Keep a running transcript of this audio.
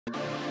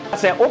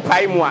say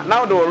opai mu a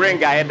now do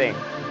ring ahead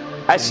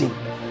ashi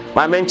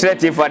my men chere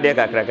for de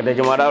kakra de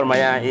jomada ma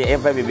ya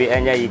efa bibi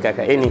enya yi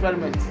kaka any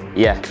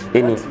yeah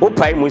any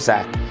opai mu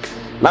sa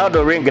now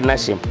do ring na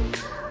shim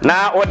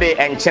na o de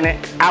enchene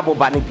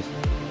aboba ne bi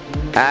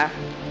ha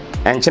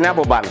enchene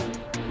aboba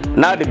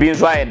now the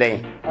beans why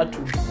den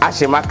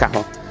ashima ka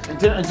ho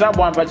enchene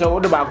bo anfa che wo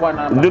de ba kwa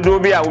na dudu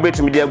bi a wo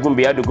betumi de agum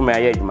bi adugum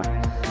aye adwuma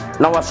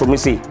na waso mi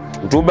sei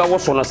ntu be wo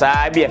so no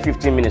sa bi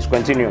 15 minutes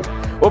continue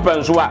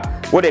open so a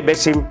wo de be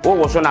shim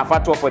wo so na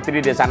fa for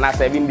 3 days and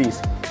 7 days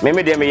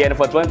me de me yen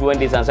for 21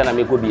 days and sana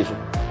me ko bi so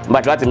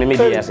but what me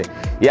dey say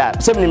yeah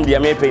sem nim dia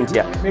me paint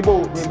here me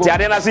bo ti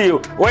ade na see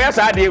you wo ya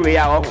sa de we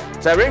ya ho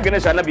say ring ne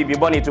so na bibi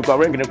bonny to ko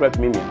ring ne crack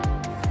me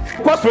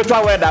ko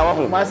spiritual word da wo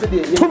ho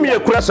tumi e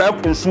kura sa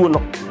nsuo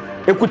no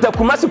ekuta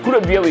kumasi kura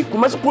bia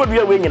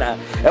we nyina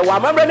e wa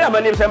mabra ne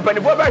amani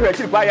sempanifo ba hwe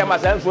chiri kwa ya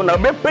masa nsuo na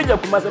be peja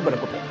kumasi bere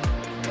ko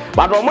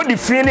but o mo di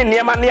fini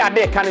niema ne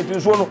ade kan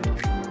nsuo no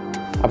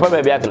apa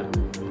ba bia kana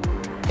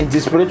in the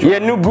spiritual ye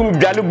nu gum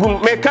dalu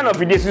gum me kind of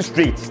this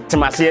street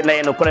timase na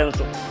ye no kore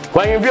nso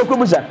kwa yin vie ko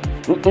busa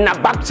na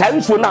back sa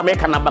nsuo na me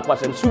kana back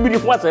wasem subiri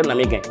ko wasem na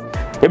me gen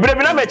ebire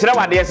bi na me kire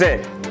wade se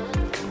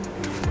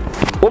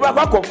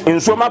oba ko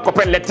nsuo ma ko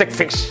electric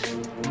fish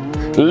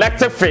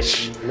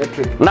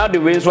now the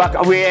ways work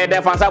we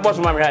the fancy boss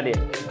ma me hade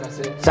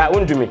sa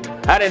undumi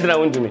ade dra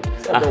undumi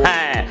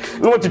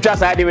no to twa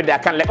sa de we da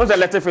kan le on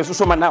electric fish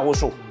so ma na wo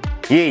so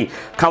ye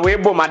kan we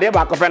bo ma de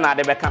ba ko na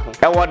de be ka ho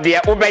e wo de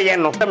obeye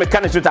no me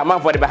kan shoot am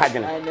for de be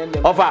hagene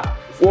offer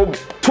o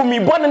to me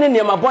born ne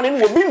ne ma born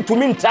ne wo bi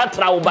ntumi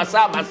ntatra wo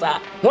basa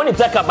when you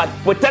talk about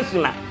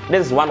protection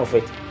this is one of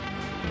it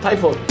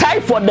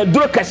typhoid the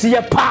duro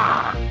kasiye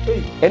pa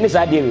eni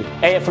sa de we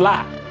e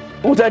fla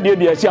uta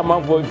de si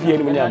am for fie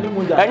ni nya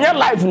enya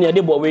life ne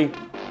de bo we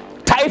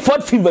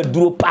typhoid fever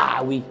duro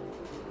pa we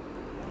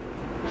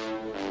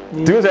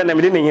tu say na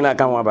me de ne hina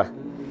kan wa ba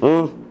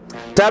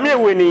Tamie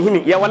we ni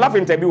hini ya wala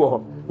finta bi wo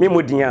ho me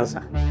modin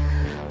ansa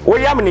wo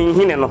yam ni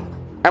hini no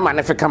e ma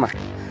ne fe kama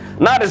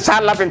na de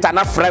sa la finta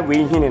na fra we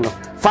hini no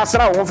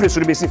fasra wo firi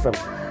suru be si fam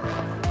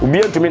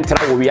obi antumi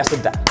ntra wo wiase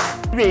da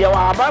bi ya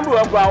wa ban bi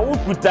wo gwa wo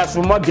kuta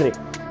su mogre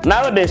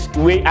na de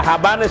we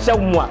ahaba na hye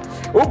mu a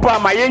wo pa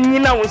ma ye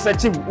nyina wo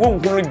sachi wo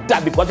huru da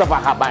because of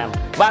ahaba no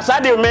ba sa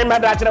de me ma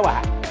da kire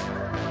wa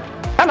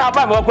ana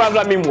ba ma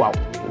kwa me mu wa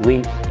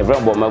we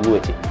everyone bo ma go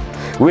eti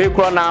we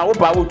kro na wo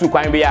pa wo tu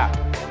kwan bi ya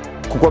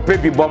kukope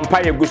bi bompa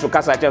ye gusu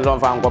kasa che zon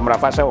fa ngomra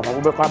fa se wo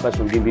be kwa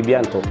baso bi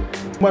bianto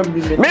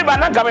me ba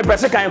na ga me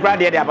pese kan kra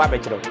de aba be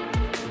kire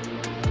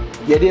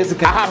ye de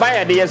sika aha ba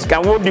ye de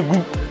sika wo di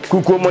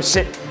kuko mo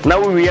se na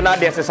wo wie na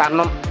de sesa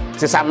no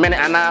sesa mene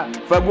ana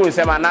fa gu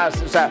se ma na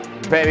sa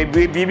pe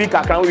bi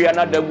kakra wo wie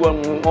na da gu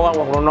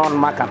wo no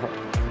maka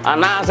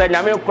ana sa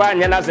nyame kwa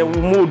nya na se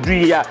mu du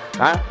ya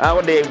ha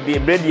wo de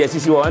bread ye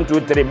sisi 1 2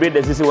 3 bread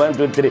ye sisi 1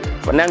 2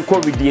 3 na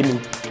covid ye ni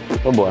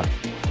obo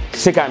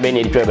sika be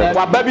ni twebe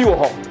wa babi wo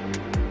ho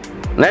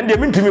na ndie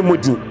mintumi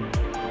modi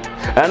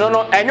eno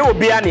no enye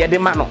obi a na ye de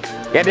ma no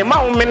ye de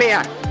ma wo mene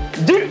a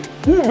di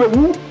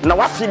ubewu na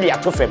wa fili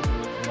atofem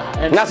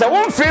na se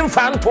won fem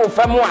fan to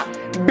fem a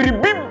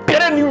biribi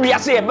bere ni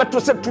wiase ye beto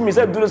se tumi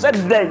se duro se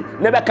den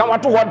na be kan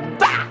wato ho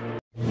da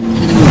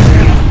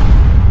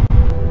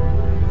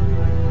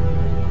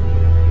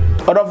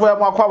odofo ya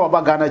makwa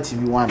baba Ghana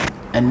TV1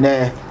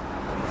 enne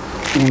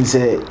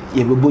nse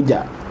ye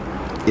beboja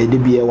e de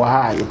bie wa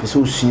ha ye pese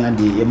osua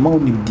de ye ma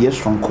onim de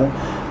sonko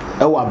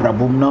e wa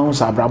abrabom na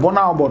unsa abrabom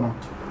na obo no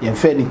ye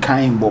fe ni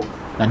kan bo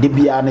na de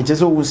bia na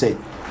chese wo say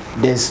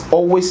there's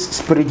always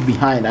spirit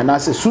behind and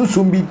as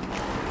sunsun bi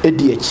e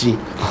di akiri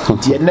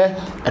de ne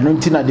eno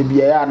ntina de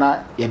bia ya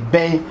na ye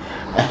ben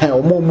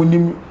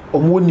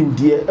omo nim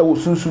de e wo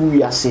sunsun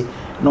wiase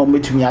na o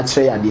metumi a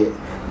kire ya de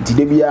di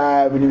de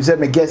bia minim say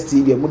me guest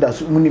de muda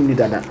munim ni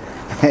dada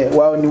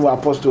wa oni wa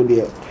apostle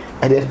de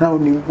and then now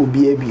ni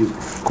obi abio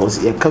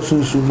cause ye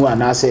kasunsu mu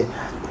anase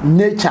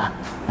nature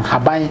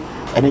haban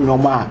ene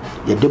nyoma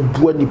ye de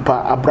bua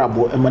nipa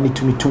abrabo e mani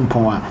tumi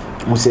tumpon a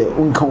mo se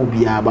unka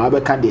obi a ba be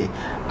ka de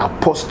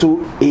apostle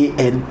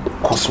an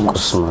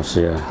cosmos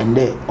yeah and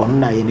then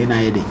on na ye na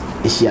ye de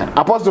ehia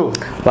apostle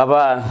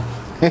baba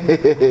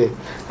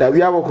da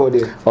wi aboko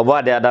de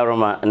obo de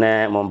adaroma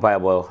ne mompa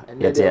ebo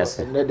yete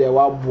yase ne de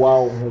wa bua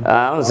ho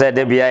on se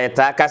de bia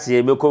eta kase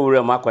e be ko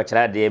wura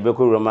makochira de e be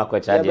ko wura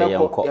makochira de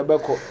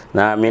yenko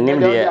na menim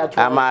de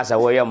ama asa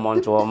wo ye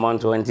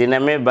monto nti na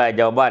me ba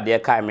ja obo de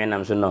kai me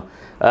nam so no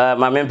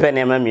ma me mpe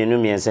ne ma mienu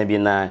miensa bi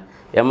na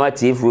ya ma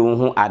tifu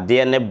hu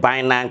ade ne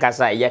ban na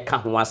nkasa ye ka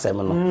ho asem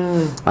no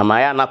ama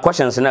ya na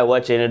questions na wo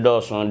che ne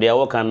do so de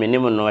wo kan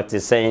menim no te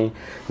sen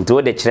nti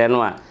wo de kire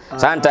no a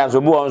sometimes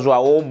obi won so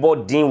a wo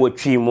bodin wo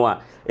twi mu a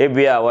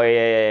ebia wo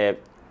ye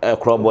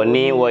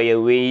kroboni wo ye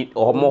we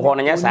omo ho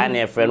no nya sa na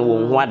efre no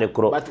wo hu ade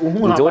kro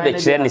nti wo de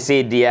kire ne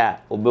se dia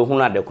obehu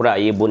na ade kro a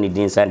ye boni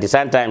din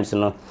sometimes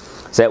no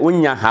se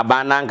unya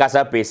haba na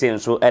nkasa pese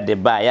nso e de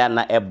ba ya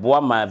na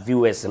eboa ma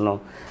viewers no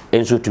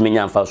enso tumi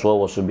nya mfa so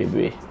wo so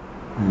bebre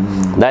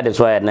that is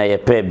why na ye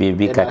pay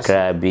bibi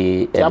kakra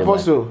bi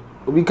apostle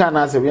obi kan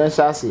na se bi an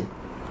shase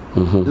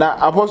na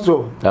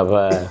apostle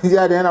aba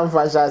ya de na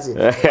mfa shase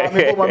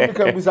me ko me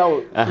ka busa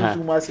wo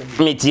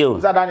sunsu metio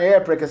za da na e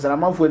prekesa na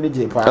manfo ni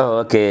je pa oh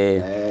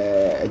okay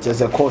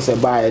chese course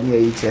ba e na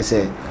yi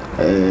chese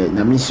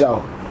na misha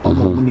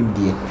omunim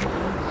die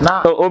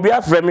na obi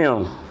afre me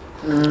o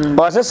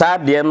o se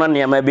de no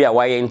ne ma bi a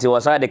waye nti wo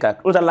sa de ka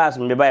uta last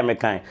me ba me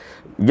kan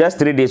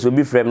just 3 days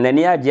obi frem na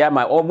ni age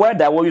ama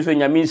oboda wo yuso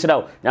nyame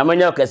nshira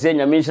nyamanya kase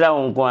nyame nshira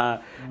nko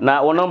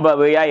na wo number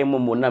we ya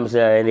yemumu na mse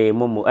ele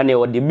mumu ane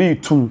wo de bi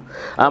tum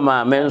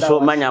ama menso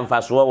manya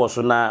mfaso wo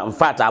so na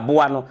mfata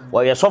aboa no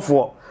wo ye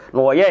sofo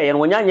no wo ye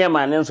no nyanye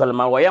ma ne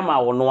nsolema wo ye ma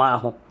wo no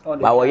aho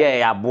ba wo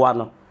ye aboa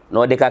no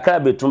no de kakra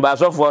betum ba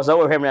sofo so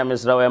wo hwem ya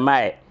mesra we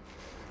mai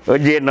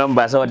oje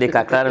number so de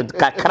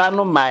kakra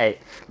no mai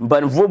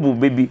mbanfo bu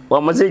bebi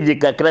wo mo se je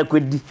kakra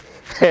kwedi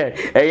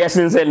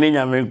yasinse ni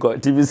nyame nko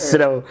ti bi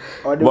srew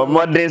bo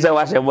modern se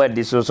wa shebo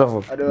di so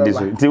sofo di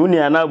so ti uni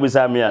ana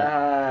busa mi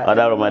a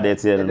odaro ma de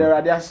tie no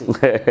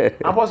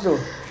apostle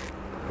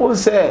o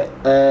se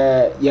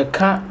ye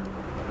ka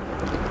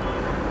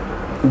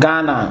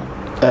Ghana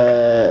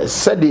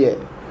sede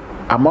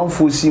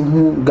amanfo si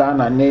hu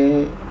Ghana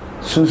ne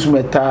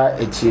susumeta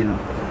echi no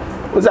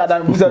o za da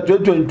busa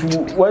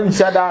 2022 wan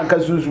shada anka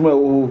susuma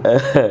o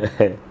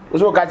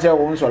Oso ka che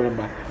wo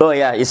nsolemba. Oh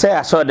yeah, you say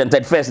I saw the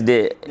 31st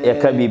day e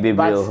ka bi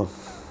baby o.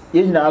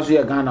 Ye nyina aso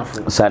ye Ghana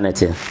fo.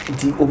 Sanity.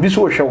 Nti obi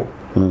so hwe wo.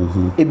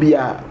 E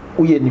bia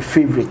wo ye ni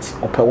favorite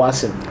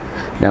opewasem.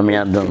 Na me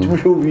adom. You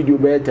show video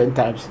be 10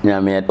 times. Na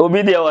me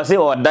obi de wo say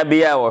o da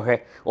bia wo hwe.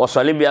 Wo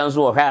sole bia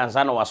nso wo hwe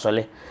ansa na wo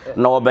sole.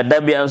 Na wo be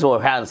da bia nso wo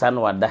hwe ansa na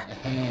wo da.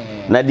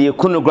 Na de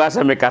kunu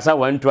grasa me kasa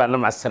wantu ana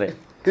masere.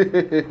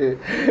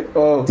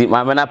 Oh. Ti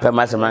mama na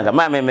pema semanga.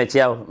 Mama me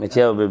chia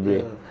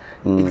bebre.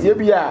 It's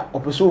bia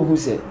opeso who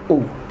say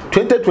oh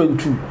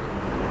 2022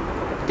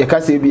 you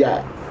can say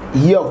bia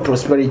year of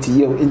prosperity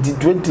year in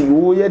 20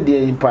 wo ye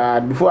dey pa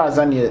before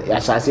azan ya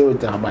shase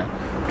with aban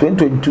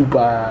 2022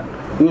 pa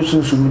you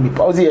sunsun ni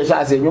pa o say ya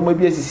shase nyoma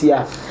bia sisi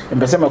a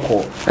empese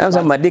meko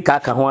am madika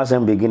aka ho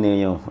asem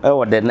beginning yo e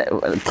wo de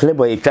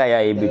clever e twa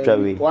ya e betwa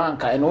we wan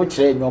ka no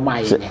kire nyoma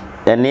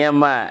ye ne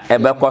ma e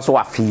be ko so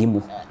afi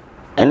mu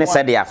ene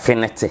se de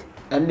afinite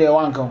ene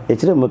wan ka e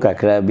kire mu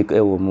kakra bi e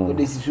wo mu o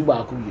de sisu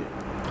ba ko ye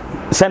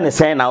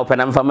sen na open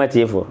am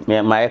famatiefo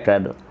me my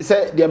crado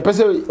say the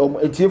empese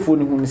etiefo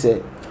ni hu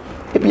say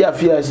e bia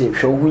afia se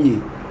hwe hu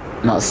ye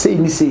na say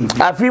ni say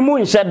afi mu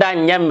nhye da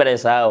nyemre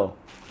sa o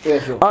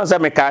on say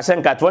me ka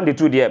senka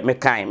 22 de me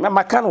kan me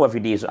makan wa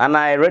videos and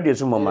I radio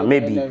so mama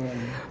maybe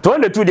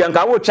 22 de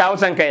nka wo cha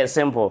senka is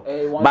simple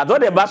but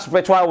what the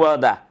spiritual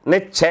world ne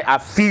che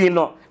afi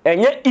no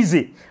enye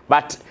easy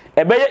but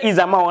ebeye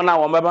izama wona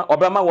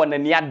obema wona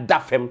ni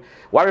adafem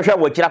warehwe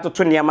wakira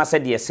toto niam ase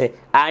de ese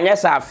anya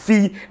sa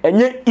fi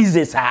enye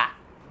easy sa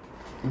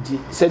nti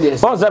se de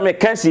ese bonza me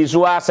kansi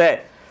so ase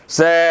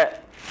se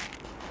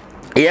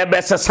ye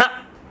besesa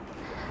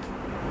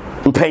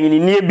mpanyini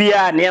nie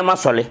bia niam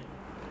asole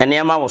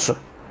niam awoso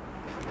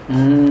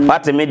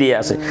Pati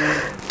media say.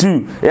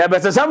 Two, ya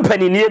bese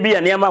sampani ni ebi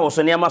ya niam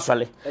awoso niam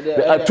asole.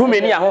 Too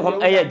many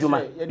ahom eye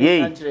adwuma.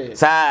 Ye.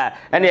 Sa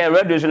ene e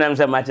radio so na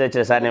mse ma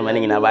church sa na mani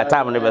nyina ba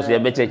time no be so ye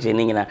be church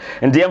ni nyina.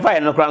 Ndi em fa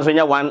no kran so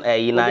nya one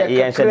na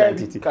ye enche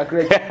identity.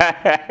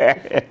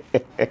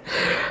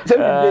 Say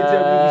we dey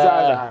tell you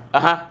za.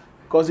 Aha.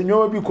 Cause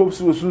nyo bi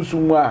kopsu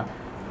sunsun a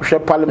hwe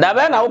parliament. Da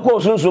be na wo ko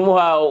sunsun mu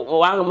ha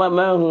wan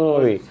ma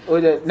hu we. O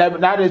de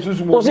na de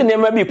sunsun mu. O se ne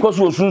ma bi ko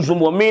so sunsun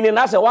mu meaning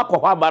na se wakọ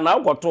hwa ba na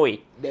wo toy.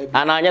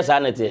 Ana anya sa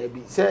na te.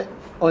 Say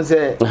on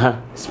say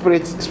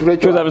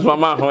spiritual service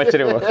mama ho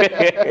kire wo.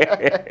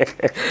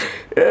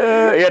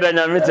 Ya da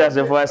nya meta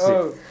se fo ase.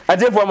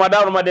 Ate fo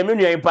madam ma de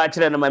menu yin pa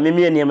kire na ma me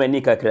ni ma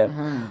ni kakra.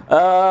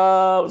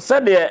 Se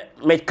de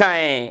me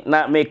kan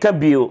na me ka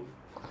bio.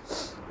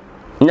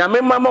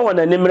 Nyame mama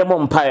wona nimre mo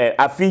mpa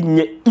afi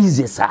nye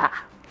easy sa.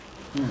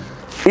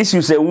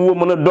 Issue say wo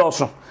mo no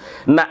doso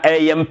na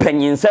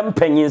yempanyinsem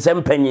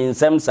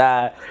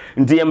sa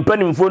nti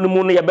yempanimfo no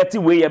mu no yebeti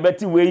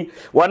we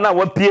wana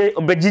wapie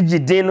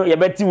obegigidin no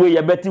yebeti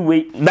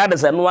we that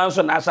is no one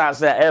so na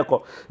asase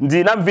eko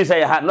nti na mfisa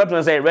ya not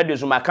when say radio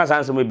so maka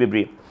sanse mo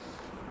bebre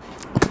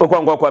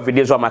okwankwa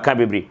video so maka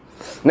bebre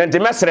na nti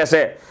mesere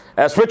say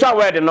spiritual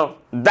word no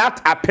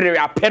that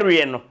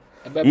appear no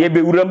ye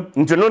bewuram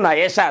nti no na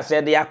ye sha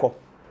ase de yakọ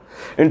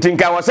nti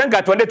nka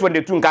wasenka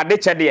 2022 nka de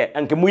chede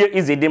nke mu ye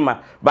easy dima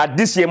but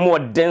this year more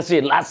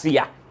dense last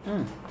year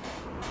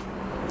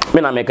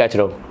me na make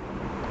chiro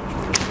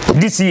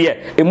this year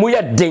emu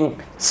ye den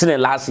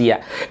sin last year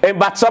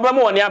but soba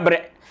mo oni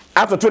abre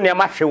atoto ne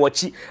ma hwe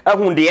wachi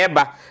ahun de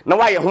eba na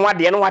waye ho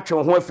ade na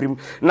watwe ho afrim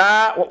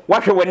na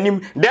wahwe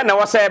wanim de na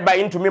wasa eba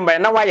intumi mba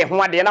na waye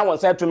ho ade na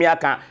wasa tumi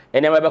aka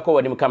ene ma be ko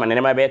wanim kama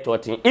ne ma be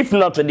totin if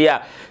not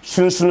there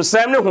sunsun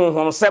sem ne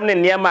honhom sem ne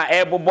ne ma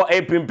ebobo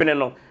epimpene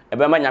no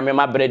ebe ma nyame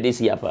ma bre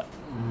this year pa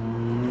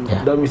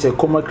that means a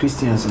common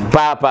Christians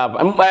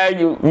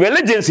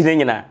religions ne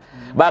nyina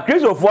ba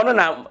Christopher no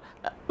na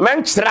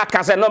men chira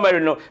kase no mari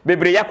no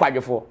bebre ya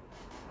kwadwefo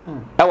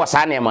e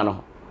wasa ne ma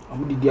no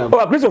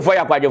Oh, Christopher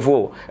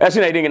Yakwajofo. As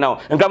soon as I didn't know.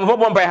 And come for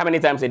Bombay how many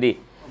times a day?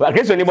 But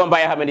Chris only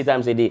Bombay how many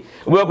times a day?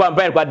 We'll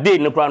compare what day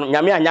no crown.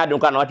 Yamia and Yadon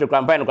cannot to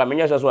campaign.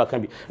 Communions as well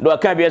can be. Though I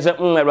can't be as a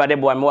rather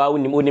boy more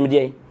wouldn't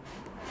day.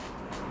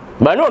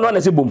 But no, not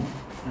as a boom.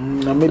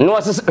 No,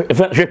 I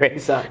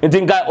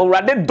think I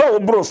already do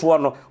Bruce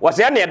one was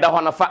any other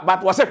one of fat,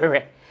 but was a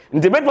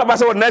the bed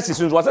was our nurses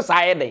was a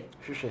side.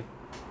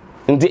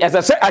 As I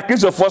said, I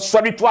Christopher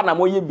sorry to one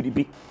more ye.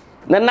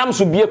 Then Nam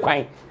should be a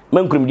quine.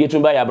 Men could get to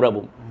buy a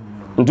brabo.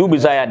 Do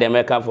desire them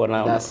make up for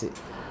now. That's it.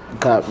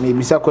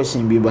 Maybe some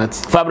question be but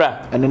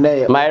Fabra and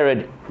then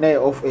married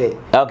off air.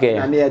 Okay.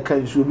 And there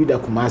can should be the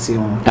Kumasi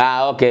on.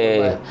 Ah,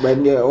 okay.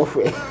 When they're off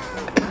air.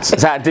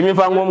 Timi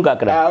fa ngom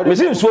kakra. Me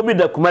sin so bi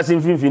da Kumasi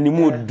mfimfini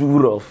mu do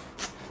rough.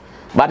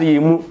 But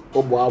you mu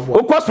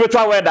o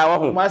spiritual word da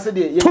wo ho.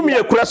 Tumi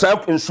ekura so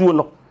nsuo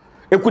no.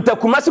 Ekuta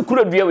Kumasi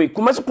kura dua we.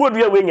 Kumasi kura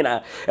dua we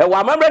nyina. E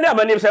wa mamre ne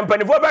amani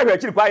sempanifo ba hwe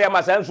akiri kwa ya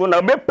masa nsuo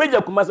na be page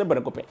Kumasi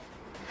berekope.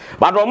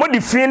 But o mo di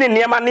fini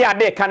niam ne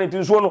ade kan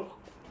nsuo no.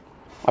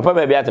 Apa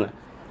baby atena.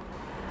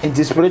 In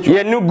the spiritual.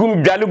 Ye nu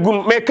gum dwalu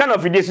gum me kind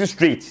of this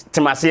street.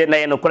 Timase na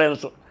ye no kore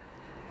nso.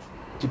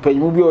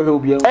 Tipanyimu bi o he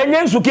obi.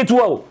 Enye nsu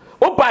ketuwa o.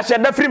 O pa hye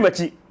da free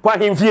machi kwa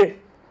hemfie.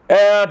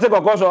 Te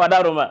kokoso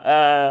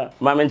wadaroma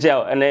ma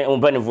menchia ene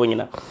umpanifo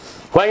nyina.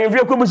 Kwa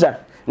hemfie kobusa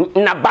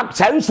na back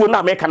sanso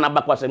na me kana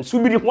back wasem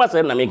subiri ho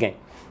asem na me kan.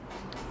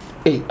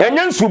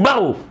 Enye nsu ba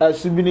o.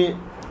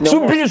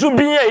 Subiri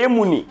Subiri ye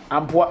muni.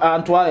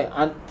 Antoine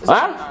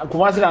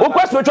Kumasi na. O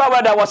kwa spiritual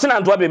word was na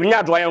Antoine baby nya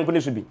Antoine yanko ne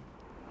subi.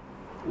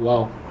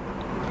 Wow.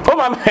 Oh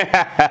mama.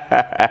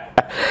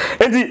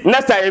 Enti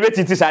next time e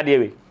betiti sade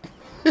we.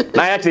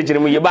 Na ya chechire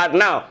mu ye but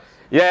now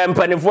ye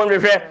mpanifo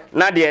nhwehwe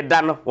na de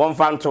da no won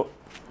fa nto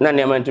na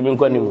ne man tumi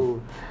nkonimu.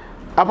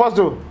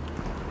 Apostle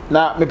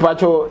na me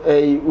pacho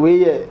we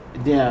ye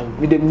dia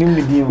me dem nim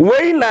me dia.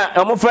 We na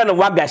amofra no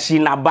Wagashi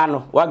na ba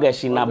no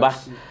Wagashi na ba.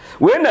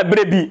 We na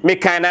brebi me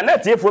kan na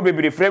tiefo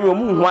bebere frame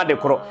omu hu ade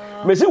kro.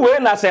 Me si we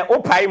na se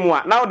opai mu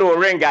a na do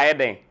ring a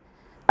eden.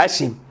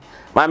 Ashim.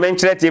 Ma men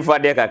chere tiefo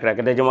ade kakra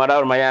ke de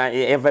jomara ma ya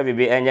efa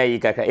bebe anya yi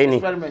kakra eni.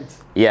 Experiment.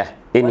 Yeah,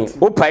 eni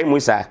opai mu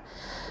sa.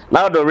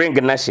 Na do ring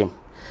na shim.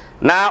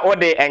 Na o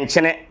de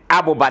enchene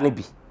aboba ne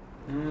bi.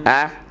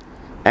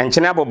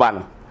 Enchene aboba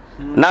no.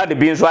 Na de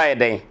bi nso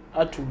ayeden.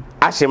 Atu.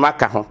 Ashim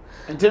aka ho.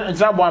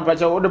 Enchene abo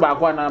ampacha wo de ba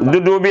kwa na amba.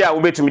 Dudu bi a wo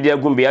betumi de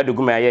agum bi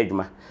adugum aye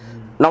adwuma.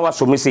 Na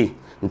waso mu sei.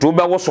 Ntu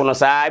be wo so no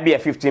saa be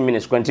 15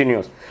 minutes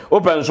continuous.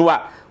 Open so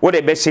a wo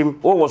de be shim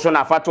wo so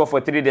na fato for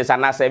 3 days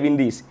and 7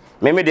 days.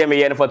 Me de me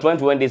yen for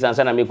 21 days and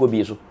sana me ko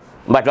bi so.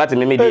 But what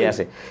me dey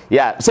say.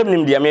 Yeah, sem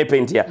nim dia me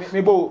paint here.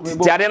 Me bo.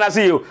 Ti ade na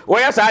see you. Wo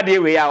ya saa de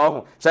we ya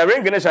ho. So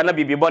ring ne so na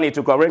bibi boni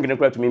to ko ring ne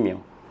kra to me.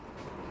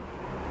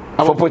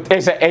 For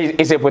protection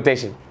is a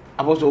protection.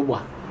 Apostle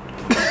Obwa.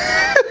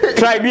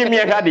 Try be me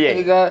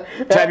hade.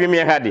 Try be me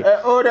hade. Me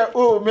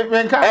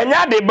nka.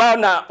 Enya de ba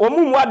na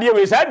omumu ade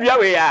we saa dua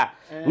we ya.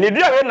 Ni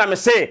dua we na me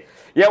say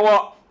ye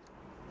wo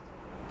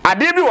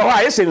ade bi wo ho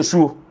a yese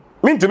nsuo.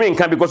 Me ntumi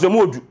nka because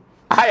omu odu.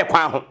 Aha ye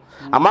kwan ho.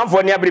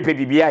 Amanfo ne abere pe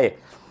bibia ye.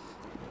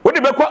 Wo de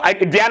beko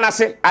dua na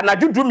se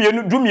anadwu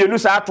dumienu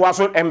saa to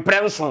aso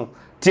emprenso.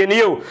 Tieni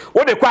yo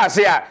wo de kwa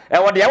ase a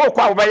wo de ye wo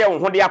kwa wo be ye wo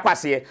ho de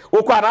akwase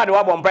wo kwa na de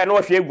wo bompa na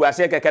wo hwe egu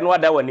ase keke na wo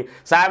da wani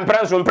saa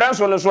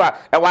emprenso no so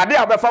a wo ade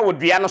a obefa wo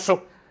dua no so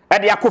e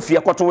de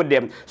akofie koto wo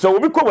dem so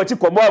obi ko wati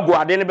ko bo agu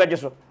ade ne beje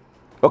so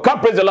o can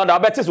praise the Lord I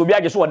bet obi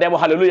age so wo dem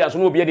hallelujah so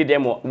no obi ade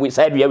dem we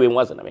side we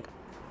nwa na make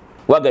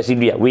Wagashi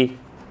dua we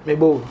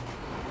mebo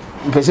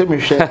mpese me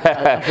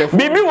hwe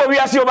bibi wo wi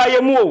ase oba ye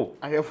mu o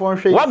ahwefo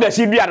hwe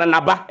Wagashi dua na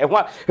naba e ho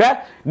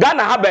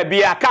Ghana ha ba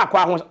bia ka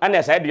akwa ho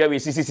ana side dua we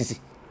sisi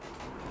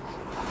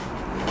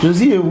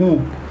Josie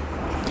ehu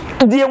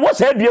die wo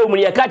sa dua mu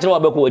ye ka kire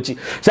wabeko achi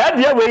sa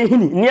dua we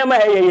hini niam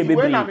ha ye bebi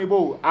we na me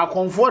bo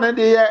akonfo ne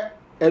de ye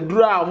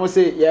edura mo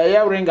se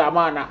ye ring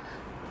amana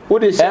wo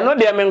de se no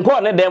de me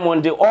nko ne dem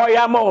onde o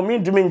ya ma o mi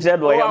dumi nche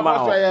do ya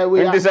ma o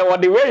ndi se wo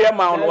de we ya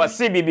ma on wo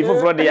se bibi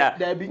foforo de ya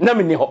na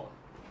me ni ho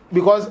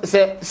because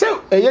se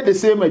ye the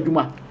same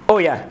aduma oh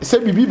yeah se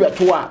bibi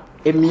beto a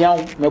emiaw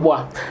mebo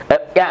a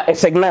yeah a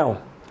signal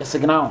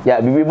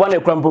yeah bibi bone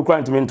krampo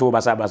kranto me nto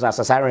basa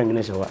siren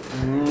ne shewa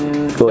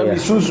so yeah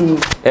susu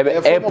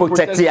e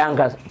protect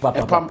yanga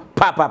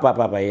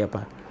papa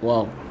yepa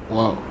wow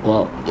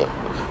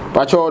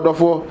pacho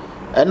dofo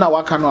na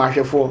waka no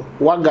ahwefo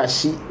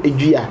Wagashi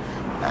edua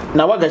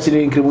na Wagashi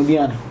ne nkremudi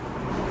ana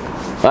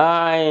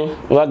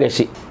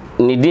Wagashi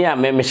ni dia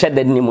me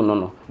hyeda ni mu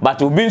no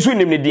but obi nso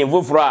nim ni dia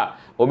foforo a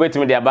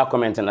obetimi dia ba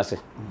comment na se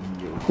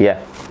yeah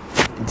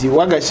di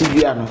Wagashi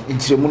dua no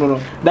nkremu no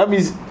that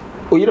means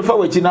oyire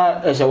wachi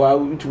na ehyawa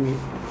utumi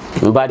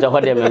mbaja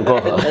ho de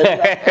menko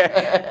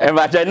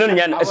mbaja no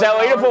nya se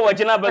oyire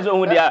wachi na bezo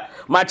hu dia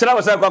ma kira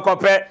wo se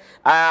kokope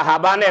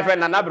haba na efe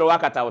na nabre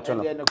wakata woto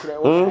no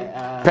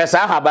pesa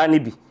haba ni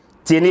bi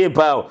tieni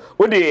ba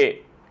o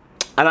de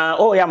ana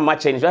o ya ma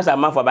change so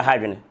amanfo ba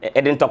hadwene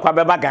e de ntokwa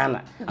be ba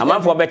Ghana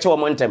amanfo be che wo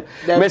montem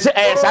me se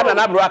sa na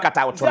nabre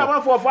wakata woto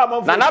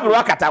no na nabre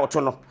wakata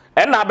woto no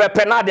e na be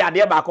pe na de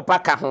ade ba akopa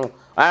ka ho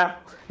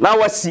na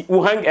wasi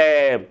wo hang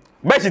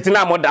budget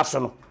na moda so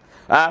no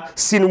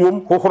sin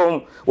wom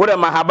hohrom wo de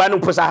mahaba no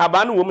posa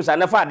haba no wom sa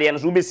na fa de no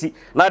so besi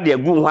na de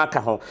agu ho aka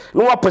ho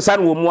no wa posa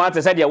no wom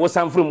ate se de wo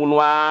sanfru mu no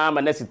a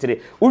ma na sitire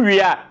wo wi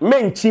a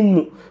menchi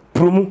mu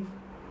promu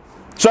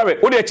sorry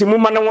wo de chi mu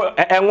ma no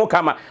enwo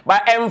kama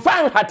ba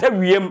emfa hata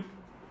wiem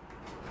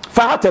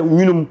fa hata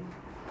nwinum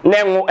na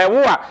enwo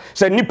ewo a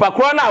se nipa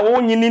kro na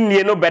wo nyini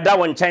nie no beda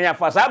wo nchen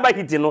afa sa ba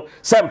hiti no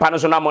se mpa no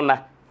so na mo na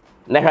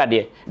hwa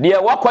de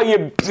wakoye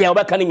bia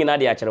obeka ni nyina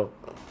de a kire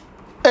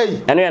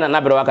eno yana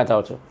na bere wakata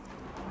oto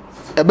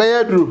ebe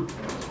ya duru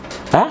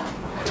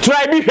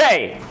try be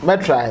hey me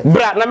try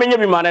bra na menye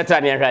bi ma na ta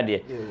ne hwa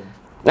de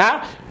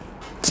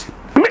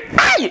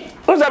ai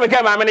oza be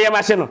ka ma me ne ya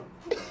machine no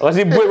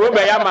ozi boy wo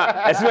be ya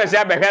ma esiwesi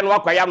abehwe no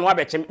wakoya no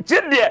abechim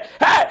chide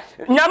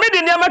nyame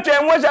de ne matwa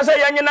enwo se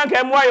ya nyina ka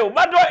emu ayo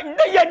bado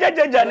ya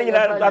jaja ne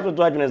nyina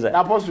atoto adwene za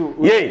apostle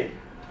ye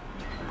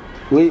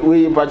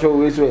we pacho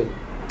we so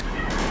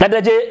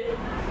adaje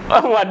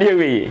wade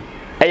we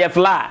eye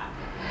fla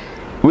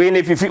we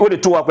ne fifi wo de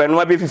to akwa no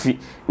abe fifi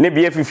ne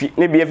bia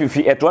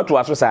fifi etoto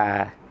aso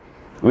saa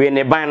we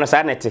ne ban no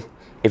saa nete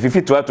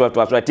efifi to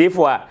aso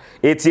atifo a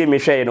etie me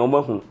hwe no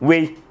mahu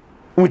we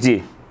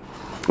uje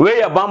we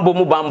ya bambo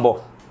mu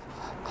bambo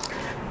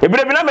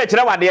ebire bi na me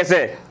kire wade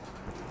se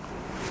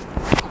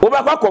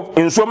obakwa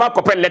nsuo ma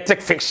kope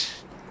electric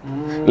fish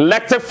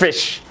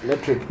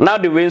now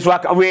the way so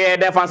we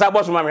the fansa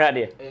boss ma me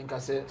hade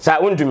sa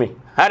undumi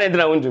hade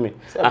ndina undumi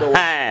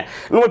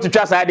no to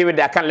twa sa de we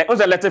da kan le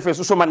unse electric fish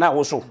so ma na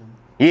wo so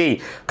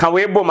ye kan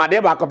we bo ma de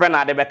ba kope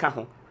na de be ka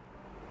ho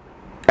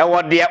e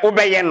wo de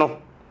obeye no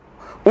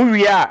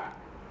uwia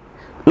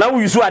na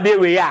uyusu ade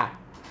we ya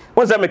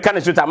wonse me kan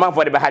so ta man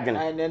for de be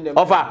hadwene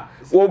ofa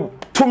wo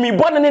tumi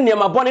bone ne ne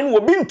ma bone ne wo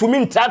bi ntumi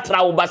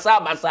ntatra wo basa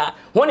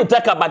when you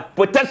talk about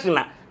protection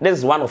this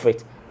is one of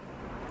it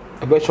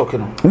ebe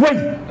shocking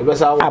wey ebe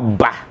sa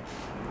aba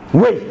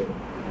wey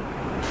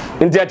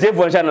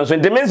intiatifo ncha no so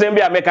ndemense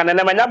bi ameka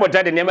na manya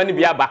bota de nema ni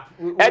bi aba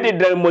e de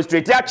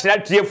demonstrate akira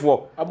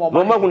tiefo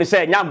mo ma hunu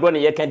se nya gro ne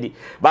ye kandi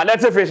but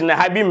let's face na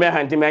habi me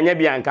hanti me anya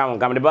bi anka ho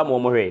kam de ba mo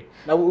mo hwe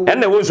en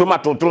na wo so ma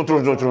tru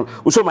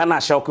so ma na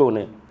shock o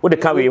ne wo de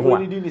ka we ho a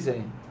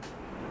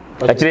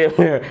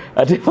akire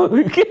atifo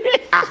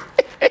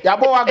ya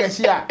bo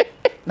Wagashi a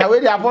na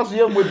we dey apostle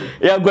ye modi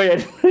ya go ye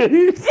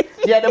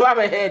de ba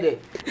be head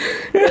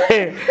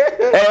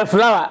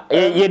flower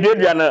ye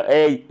dedua no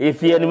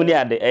efie nim ni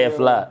ade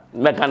flower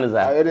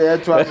mechanizer e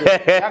to ase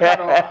aka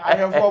no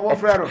ahefo bo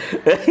frero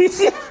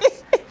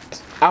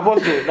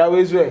apostle na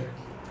we zo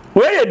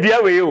we ye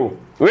dua we o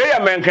we ya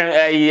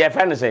menkan ye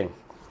fa ne sen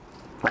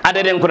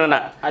adede nkono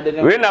na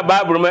we na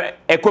bible me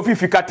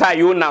ekofifi kata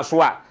yo na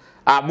so a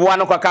aboa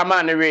no kwaka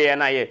ma ne we ye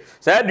na ye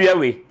sa dua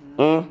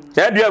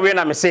we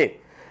na me say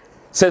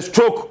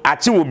stroke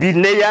ati wo bi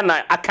ne ya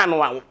na aka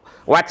no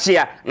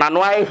wachia na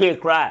no ahe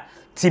kra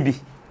tibi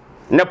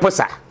ne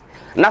posa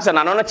na se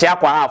na no che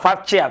akwa ha fa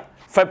chia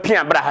fa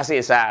pia bra ha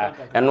se sa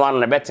eno an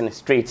na betin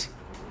straight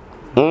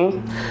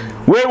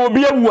we wo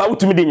bi awu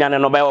awutumi de nyane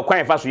no ba wo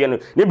kwan fa so ye no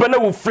ni ba na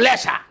wo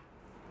flesh ha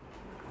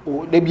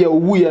o de bia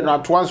owu ye na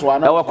to anso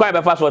ana wo kwan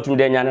ba fa so otumi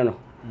de nyane no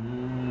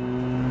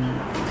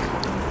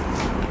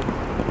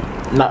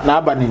na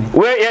abanini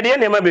we ye de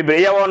ne ma bebre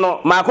ye wo no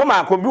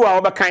maako bi wa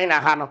wo be kan na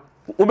ha no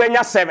wo be nya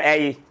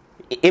 7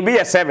 ebi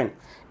ye 7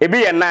 ebi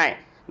ye 9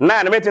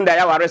 na metin da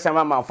ya ware sem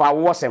ma fa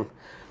wo sem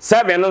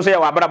 7 no so ya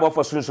wa brabo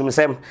for sunsum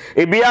sem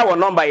ebi ya wo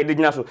number ye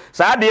digina so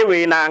sa de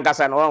we na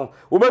ankasa no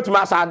wo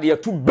betuma sa de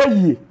tu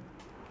bayi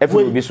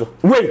efu bi so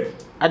we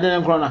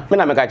adene krona me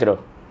na me ka kiro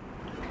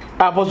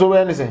apostle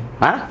we ni say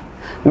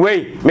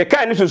we me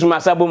ka ni sunsum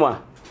asabo mu a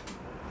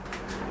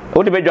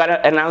wo de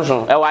bedwa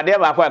enanso e wa de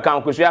ba ko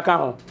kan kusua ka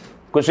ho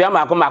kusua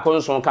mako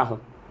nso ka ho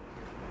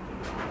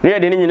ne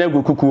de ni nyina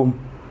gu kukuom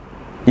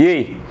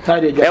ye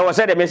e wo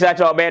se de me sa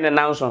cha obe ne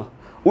nanso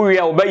uwi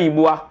a obayi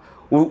bua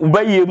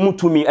obayi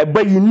mutumi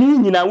abayi ni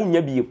nyina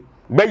wunya biem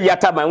bayi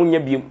ataba wunya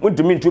biem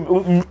mutumi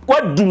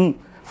wadum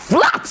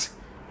flat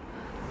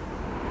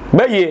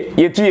bayi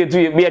yetu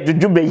be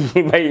ajuju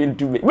bayi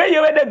ntumi bayi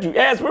we da tu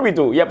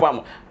spirito ye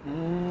pam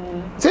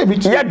se bi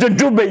ya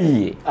juju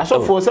bayi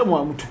asofo se mo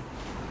amutu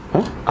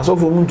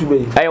asofo mutu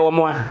bayi ayo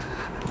mo a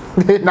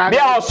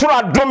bia osoro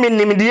adomi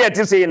nimde ye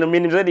ti se no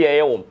minim se de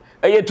ye wom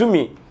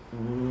ayetumi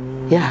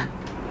ya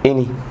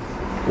eni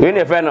we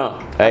ne fe no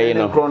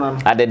no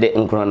adede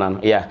nkrona no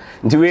yeah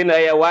nti we no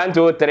 1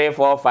 2 3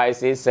 4 5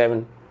 6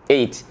 7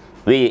 8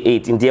 we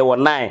 8 nti ye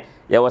 9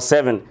 ye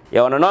 7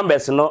 ye no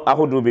numbers no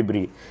ahodo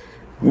bebri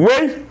we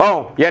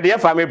ye de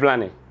family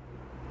planning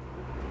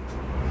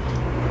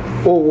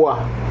wa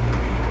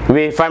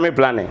we family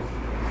planning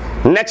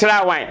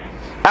natural wine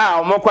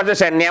omo kwate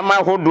se nema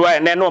ahodo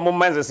e no omo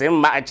manzese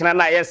ma akina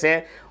na ye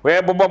se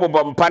we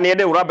bobo mpane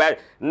de wura ba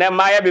ne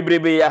ma ya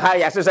bebrebe ya ha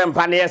ya se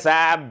mpane ya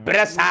sa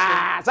bresa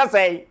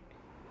sasai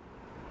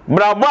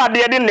brabo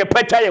ade de ne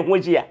patwa ye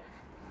hohia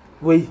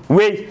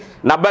we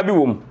na ba bi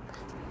wom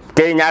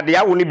kenya de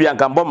ya wo ni bi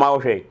anka mbo ma wo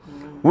hwe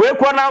we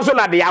kro na nso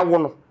na de ya wo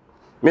no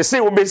me say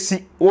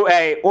obesi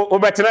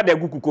obetena da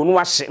gukuko no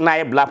wahye na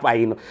ye black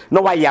pie no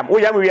no wayam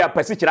oyam wi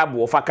apasi kira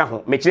bo fa ka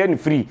ho me kire ni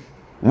free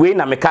we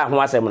na me ka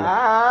ho asem no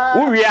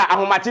wo wi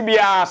ahomache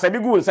bia sabi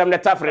gu nsem ne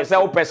tafre se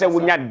wo pese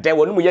wonya de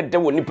wonu mu ye de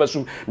woni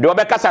pasu de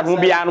obekasa ho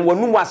bia no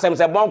wonu mu asem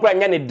se bon kra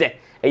nya ne de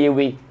eye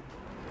we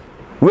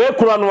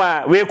kro no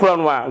a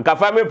nka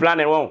family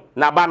planning won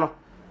na ba no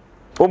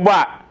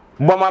oba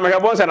bo ma me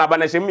hwebo nsa na ba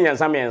na hye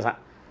miensa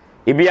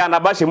ibia na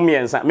ba hye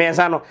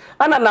miensa no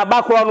ana na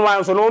ba kro no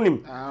anso no onim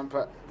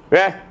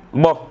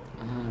bo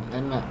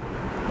enna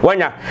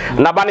wanya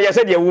na ba na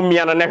yese de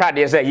wumia no ne hwa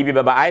de se yibi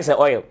beba I say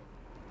oil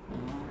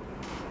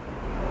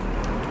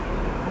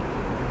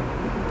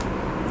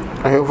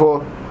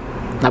ahefo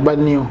na ba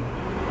niu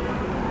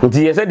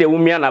nti yese de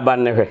wumia na ba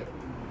ne hwe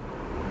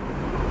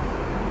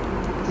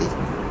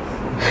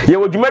ye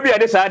wodwuma bia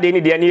de saa de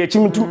ni de ne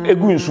yechimtu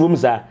egu nsuom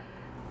saa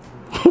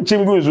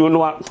chimgu nsuo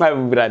no a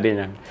brade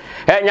nya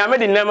nyame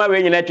de nema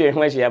we nyina twe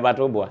ho ahia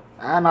bato boa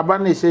na ba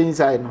na she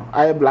inside no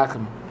I black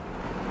no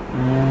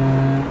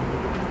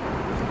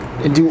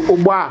enti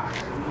ogba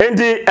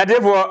enti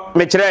adefo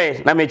me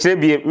kire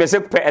bie me se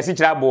pe asi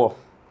kire abo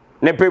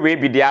ne pe we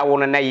bi de awo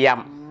no na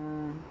yam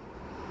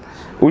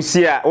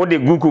usia wo de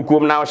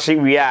gukukom na wo hye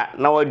wi a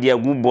na wo de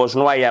agu boss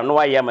no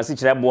wayam asi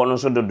kire abo no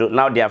so dodo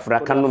na wo de afra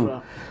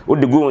kanum wo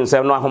de gu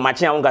nsem no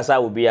ahomache a wo gasa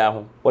obi a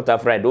ho water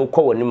fried wo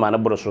kɔ woni ma no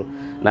broso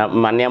na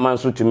maneama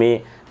nso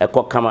tumi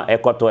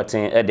ekɔ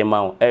toten e de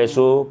ma wo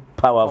so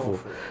powerful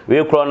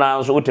we kro na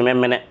nso utumi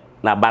mene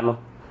na ba no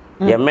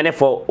ye mene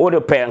for wo de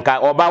pe nka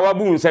oba wa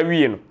bu nsa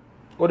wie no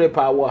wo de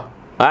power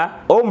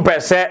o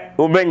mpese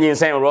wo banyi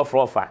nsan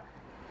rofa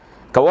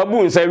ka wa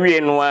bu nsa wie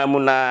no amu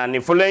na ne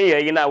following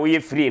ye na wo ye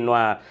free no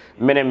a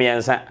mene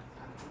miensa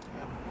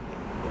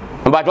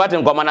but what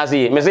in common as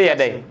me say ye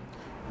dey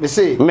me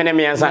say mene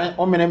miensa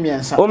o mene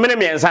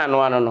miensa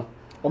no ano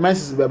o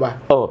mensis beba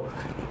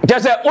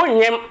just say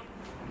onyem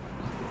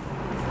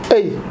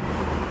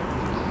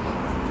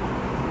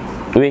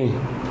we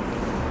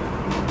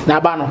na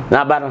ba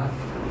no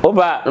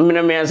oba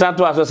mene miensa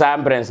to aso sa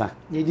imprensa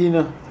ni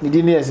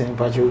di esen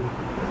pacho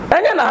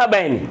anya na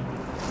haba ni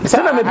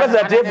sana me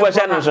pesa tefu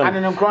asha no so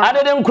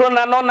adede nkro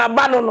na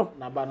ba no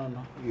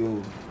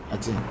yo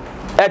ati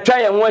twa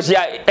ye ho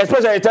ahia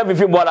especially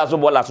if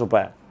baller so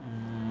pa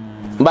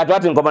but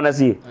what in common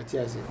see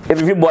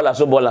if you baller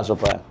so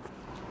pa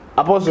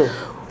apostle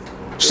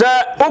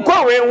sir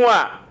ukwa we hu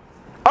a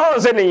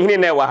on se ne hini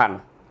na wa ha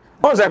no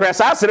on se kra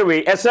sa sere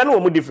we ese no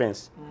mu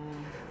difference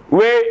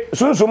we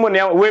sunsumu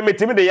ne we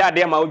metimi de ya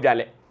de ma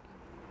odwale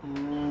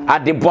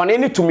ade bone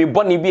ni tumi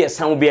bone bi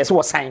esan bi ese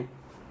wo san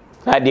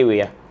ade we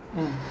ya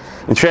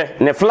nche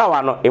ne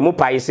flower no emu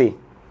pai se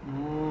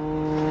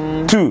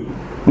 2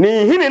 ni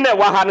hini na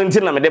wa ha no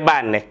ntina me de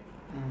ba ne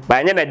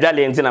ba nya na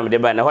dwale ntina me de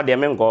ba ne ho de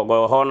me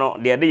nko ho no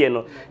de ye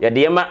no ye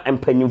de ma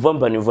empanyimfo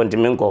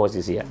ntime nko ho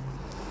sisi ya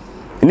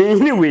ni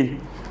hini we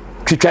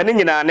twitwa ne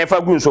nyina na fa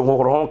gu nso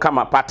hohoro ho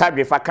kama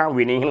patadwe fa kan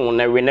we ni hini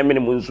na we na me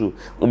mu nsu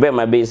ube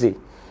ma be se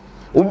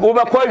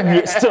ube kwa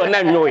wie still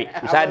na nyoy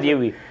sa de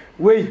we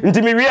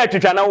nti me wie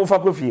atwitwa na wo fa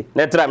kofi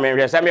na tra me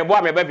hwe sa me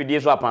bo me ba fidie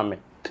so apam me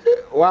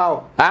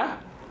wow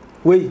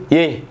we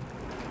ye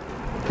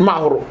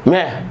mahoro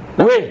me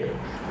we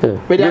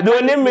me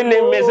do ni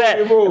me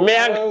say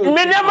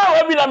me nyama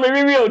wo bi na me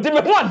wiwi o ti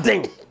me ho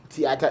den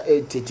ti ata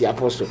ti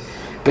apostle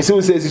pese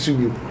wo say sisu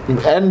bi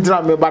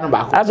entra me ba no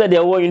ba ko asa de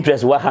wo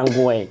interest wa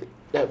hango en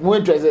mo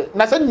interest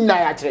na say na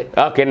ya kire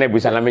okay na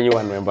busa na me nyi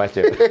wa no ba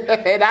kire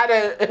da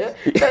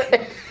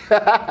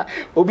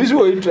obi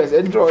so interest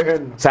entra o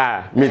hen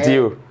sa me ti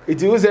o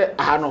iti wo say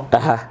no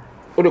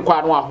o de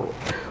kwa no ahoro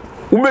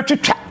wo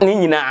betwitwa ni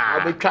nyina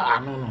o betwa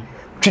ano no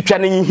twitwa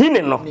ni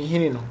hini no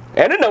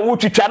ene na wo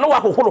twitwa no wa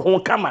hohoro ho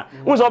kama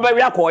wo so ba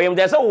wi akoyem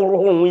de se wo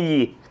ho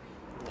yie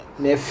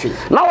na efi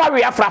na wa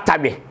wi afra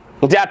tabe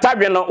nti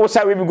atabe no wo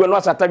sa we bi go no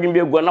sa tabe bi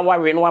go na wa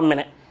we no wa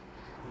mene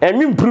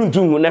emi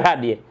mpruntu hu na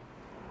hade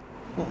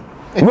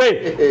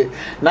we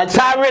na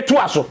tawe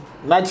to aso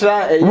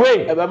natural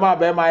ebe ma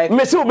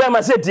me se wo be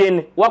ma se tie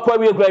ni wa kwa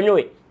wi ekura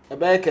nyowe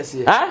ebe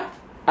kese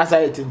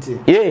asa etinti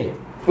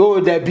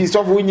da bi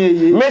so fu nye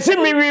yi me se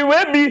mi wi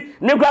we bi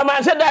ni kwa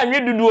ma se da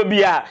nwe dudu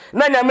obi a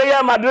na nya me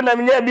ya mado na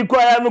me nya bi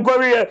kwa ya me kwa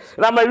wi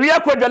na ma wi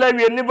akodwala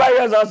wi ni ba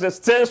ya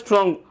stay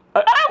strong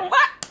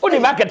the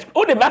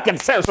market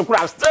sense so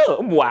craft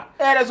still boa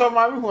so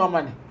mami hu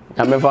amani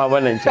na me fa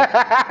bona nche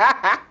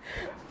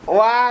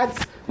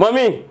what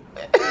mommy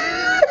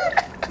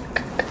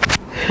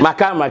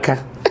maka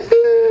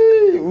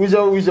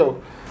ujo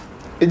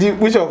edi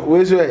ujo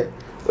we so e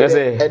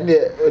ene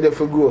o de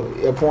fugo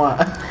e pon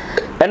a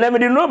ene me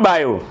di no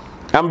bio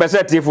am be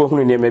set ifo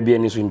hunu ne ma bi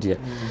ani so ntia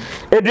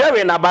edua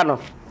we na ba no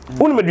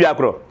hunu me dua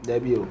kro da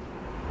bi o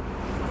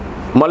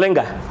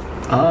moringa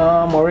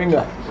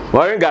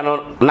moringa no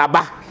na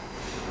ba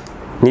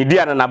ni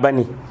dua na ba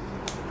ni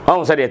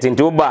on se de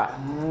tinti wo ba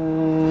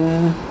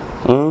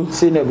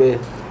si ne be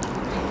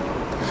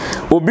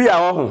obi a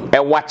ho e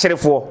wa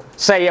kyerefo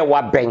se ye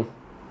wa ben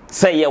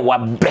se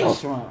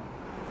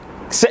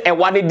e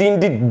wa de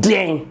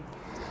din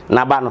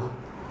na ba no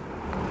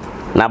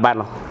na ba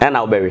no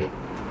na obewe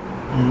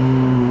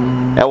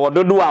wo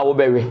dodo a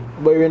obewe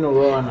no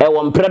wo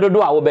wo mpre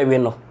dodo a obewe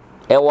no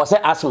wo se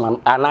asman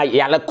ana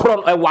yale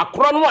kron wo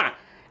akron no a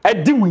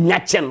adi wunya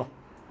che no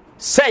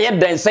se ye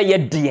den se ye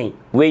dien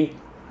we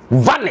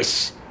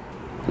vanish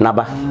na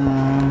ba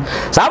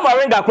sa mo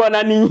renga kron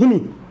na ni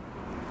hini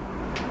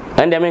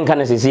and them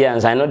can see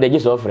and I know they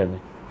just offer me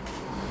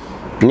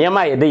near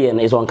my day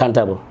is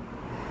uncountable.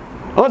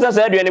 What I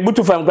said, you any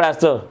butu from grass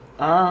too.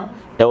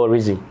 There was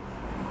reason.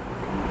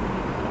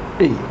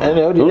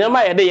 Near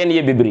my day,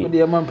 any baby.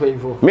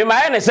 Me,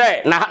 my enemy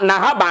say, na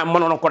haba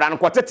monocoran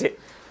quantity.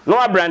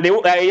 No brandy,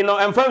 you know,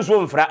 and first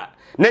room fra.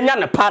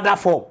 Nanya pada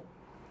for.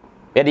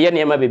 At the end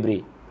of my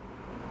baby.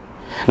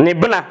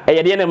 Nibuna,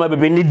 at the end of my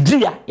baby, ni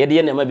dear, at the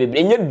end of my baby,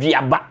 and you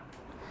dear back.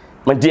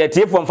 My dear,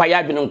 from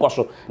fire bin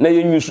koso. Na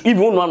you use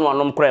even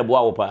one crab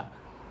wa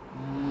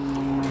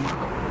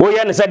we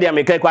yan said ya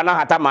make kwa na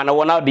hata ma na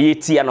wona de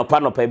yeti ya no pa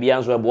no pa bia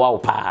nso eboa wo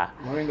pa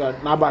moringa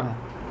na ba no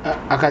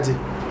akati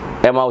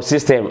ema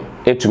system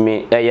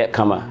etumi eye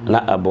kama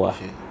na aboa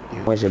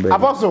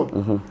apostle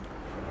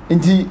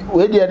nti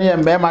we de ne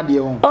mbema de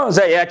ho on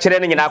say ya kire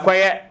ne nyina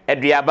kwaye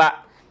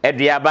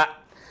aduaba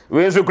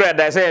we nso kura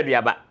da say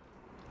aduaba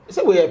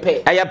say we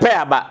pe eye pe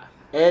aba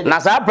na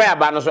sa pe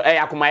aba no so eye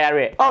akoma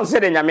yare on say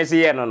de nyame se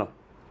ye no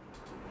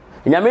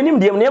nyame nim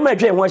de ma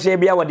atwe ho hye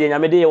bia wode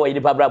nyame de ye wo yidi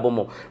pabra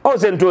bomo o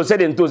se nto se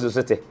de nto so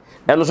sete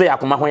eno so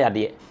yakoma ho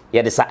yade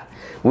ye de sa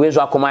we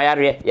zo akoma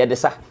yare ye de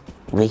sa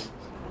we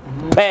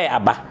pe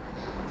aba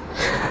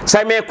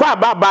sai me kwa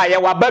baba ye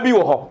wa ba bi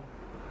wo ho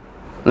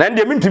na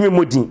ndie mintumi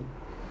modin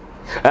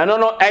eno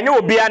no enye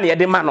obi a na ye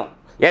de ma no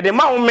ye de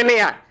ma wo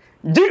mene a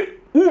di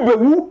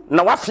ubewu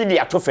na wa fidi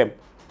atofem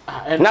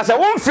na se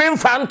won fin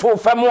fan to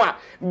fam a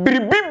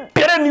biribi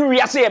bere ni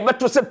wiase ye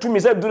beto se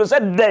tumi se duro se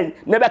den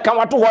ne be kan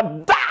wato ho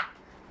da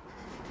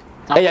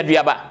eya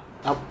duaba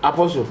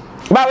apostle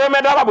ba we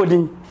me da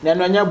babodin na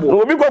no anya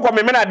bo obi kokọ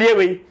me na de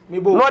we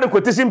no de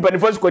kotisi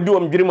mpanifo ko di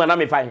wom dwirimu na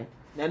me fae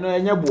na no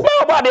anya bo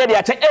o ba de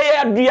ache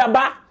eya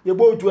duaba ye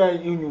bo tu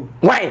anyu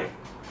why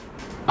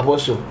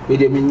apostle we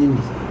de menyimi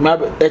ma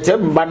eche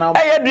mba na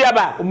eya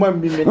duaba o ma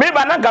mbi me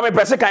ba na nka me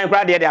pese kan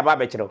kra de aba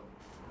be kire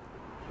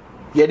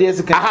ye de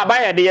esika aha ba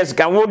ye de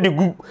esika wo de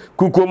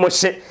kuko mo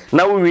hye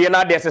na wo wie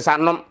na de sesa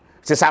nom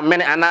sesa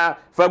mene ana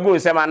fagu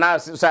nsem ana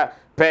sa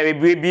pe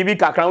bibi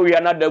kakran wo wie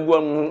na dagu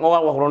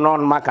wo horo no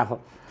maka ho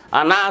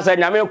ana sa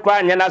nyame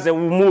kwa nya na se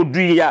mu du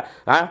ya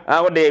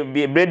ha wo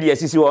de bread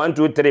asisi 1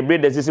 2 3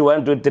 bread asisi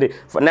 1 2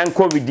 3 na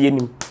covid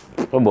enim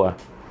obo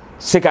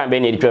sika be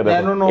ni ditwe be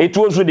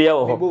etu osu de ye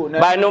ho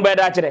ba no be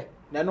da kire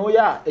na no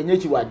ya enye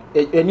chiwade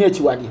eni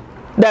achiwade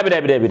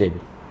dabi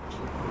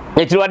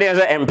echiwade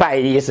ya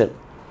empire yesem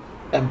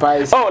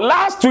empire oh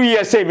last 2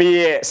 years say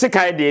me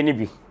sika de eni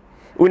bi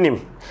unim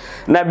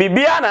na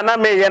bibia na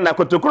me ye na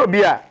kotokoro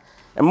bi a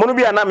mono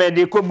bi na me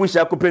de ko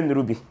busha ko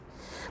penuru bi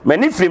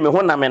mani firi me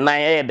ho na me nan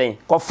ye den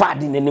ko fa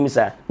de nanim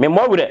sa me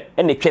mo wure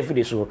ene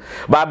twafiri so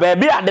ba ba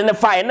bi ade ne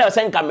fa na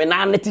se nka me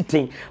nan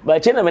titen ba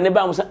che na me ne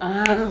ba mo sa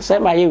se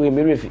ma ye we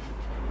me refi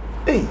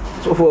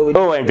so for we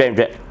oh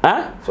enje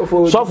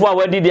so for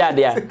we didi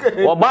ade a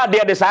wo ba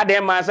de sa de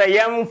ma sa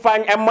yem fa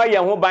emma ye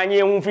ho ban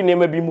ye ho fi ne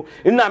ma bi mu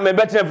ina me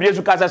betra firi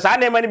su kasa sa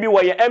ne ma ne bi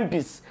wo ye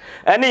MPs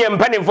ene ye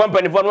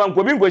mpanimfo no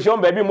anko bi nkohye on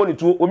ba bi mo ni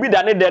tuo obi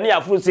da ne de ne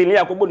afro seli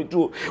akobo ni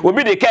tuo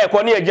obi de kai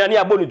ko ne agya ne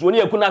abo ni tuo ne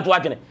yakuna to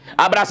atwene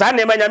abra sa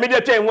ne ma nya me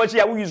de twa ho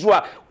hye a wo yisu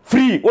a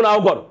free una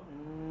wo god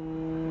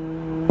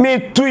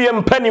me tu ye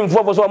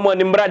mpanimfo fo so mo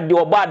ni mra de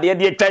oba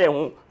de twa ye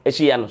ho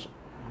ehye ya no so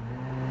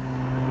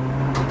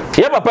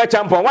ye papa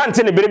champion wan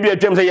tin bere bi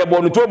atwem se ye bo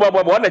no to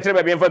bo na kire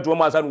be bi mfa to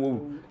mo asa no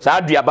wo sa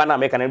aduaba na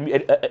me kan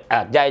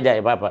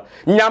jai papa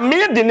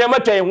nyame de ne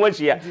matwa ye ho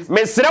ahia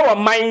me sere wo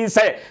man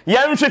se ye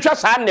nhwehwe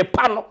sa ne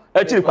pa no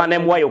akiri kwa na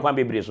mo ye kwa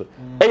bebre so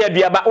e ye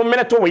aduaba o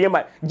mene to wo ye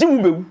ma ji wo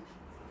bewu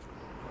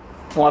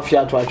wo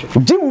afia to atwe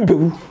ji wo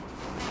bewu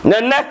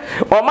nene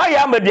o ma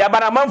ya maduaba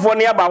na manfo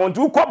ne ya ba won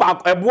tu ko ba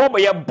ebo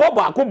ye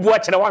bobo akobu a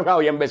kire wan hwa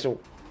wo ye mbese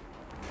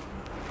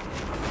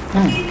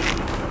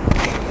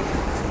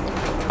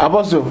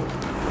apostle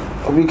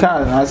obi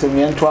kan na se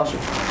me ento aso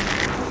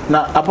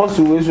na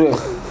apostle we so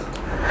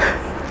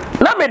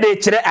na me de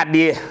kire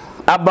ade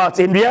about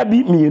ndua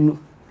bi mienu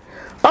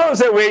on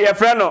say we your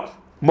friend no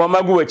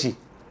boma guwachi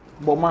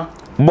boma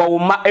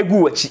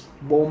eguwachi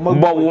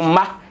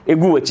boma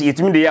eguwachi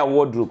itimi de ya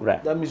wodru kura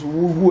that means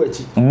wu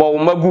guwachi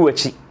boma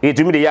guwachi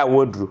itimi de ya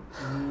wodru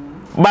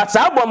but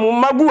sa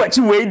boma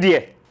guwachi we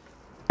de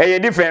e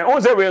different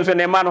on say we so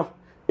ne ma no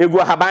egu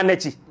haban na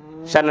chi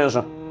shane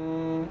so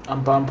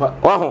ampa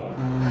waho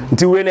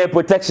nti we na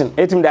protection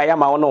etim da ya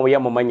ma wono ye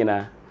mama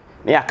nyina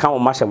na ya kan o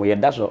ma hyemo ye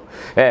da so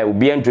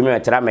obi antumi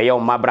etira me ye o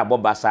ma bra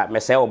bobasa me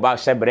se o ba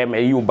hyebre me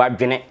yi o ba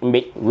dwene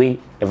mbe we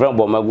evran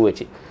bo magu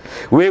echi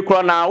we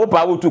kro na wo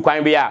pa wo tu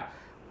kwan bi a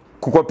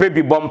kokope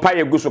bi bompa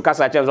ye gusu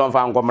kasa che zo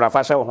mfa ngomra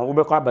fa hye wo wo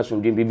be ko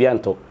abasundin bibia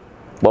nto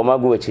bo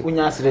magu echi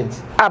unya accident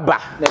aba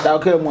na da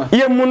okay mu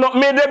ye mu no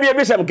me da bi e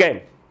bi sem kem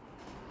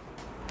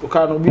o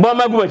ka no bi bo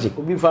magu echi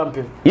obi fa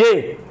mpem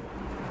ye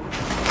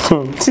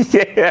Ebi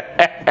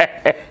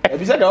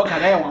say the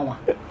kan na wanwa.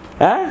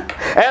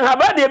 En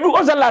haba de bi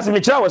o say last me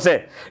kira wo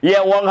say ye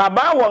won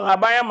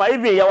haba ma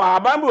even ye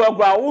haba bi wo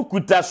kwa wo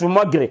kuta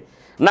sumogre.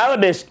 Now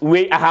this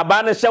way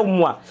ahaba na hye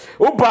mu a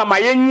wo pa ma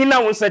ye nyina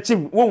wo sachi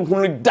wo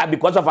hunu da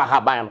because of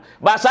ahaba no.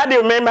 But say dey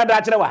remember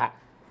that kira wa ha.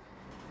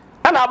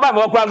 Ana haba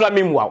ma kwa so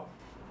me mu wa.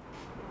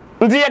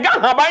 Nti ye ga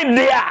haba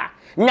de a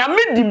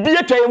nyame di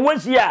bie twa ye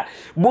wansi a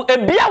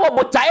ebia wo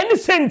botae ne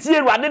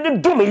sentie ruade de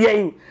dum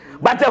yen.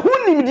 But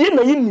hunim die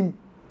na yinim.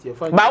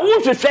 Ba wo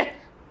hwehwe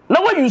na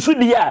wo yusu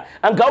die a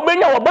anka wo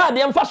benya wo ba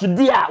de emfa so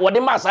die a wo de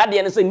ma sa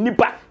de ne se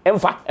nipa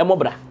emfa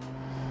emobra.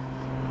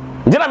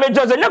 Dina me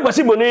Jose nya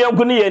kwasi bonu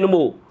yanku ne yen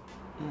mo.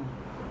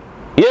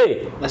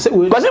 Ye. Na se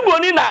we. Kwasi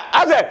bonu na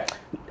ase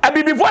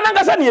abibifo na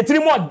ngasa ne yetiri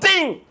mo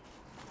den.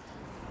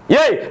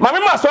 Ye, mama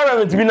ma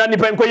sorry ntibi na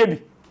nipa nkoye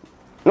bi.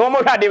 No mo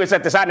hwa de we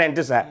set sa na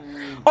ntisa.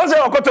 On se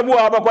okotobu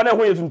a obakọ na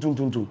ho ye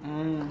tuntuntuntum.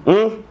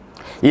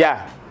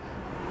 Yeah.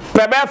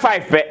 Pebe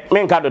 5 pe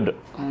me nka dodo.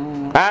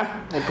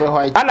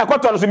 Ana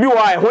koton so bi wo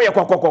a ho ye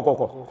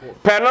kokokokoko.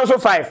 Pe no so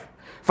 5.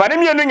 Fa ne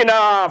mienu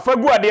nyina fa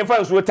gu ade fa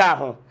nso ta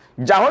ho.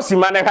 Ja ho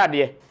sima na hwa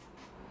de.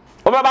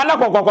 Obaba na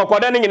kokokoko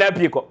de nyina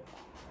pie ko.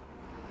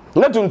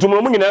 Na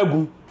tuntum mu nyina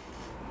agu.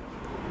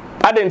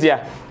 Adentia.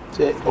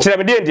 Chere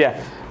be dentia.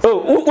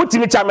 Oh,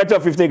 utimi cha meter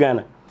 50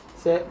 Ghana.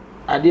 Se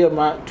ade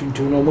ma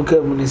tuntum no mu ka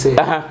mu ni se.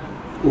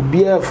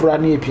 Obi a fura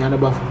na epia na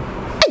bafo.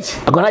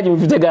 Agora de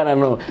 50 Ghana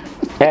no.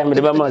 Me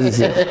de ba ma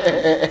sisi.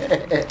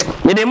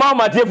 Me de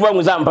ma tiefo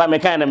mu zampa me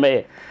kan na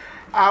me.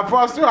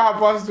 Apostle.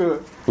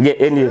 Ge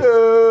eni.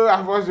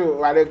 Apostle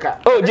waleka.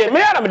 Oh, je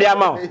me ara me de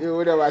ama.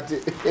 Wo de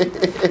wate.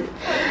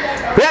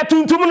 Ya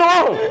tuntum no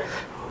ho.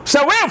 Se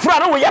we fura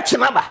na wo ye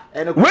chenaba.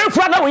 We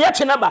fura na wo ye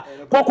chenaba.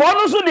 Kokko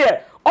no so de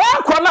o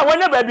kwa na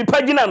wonya ba bi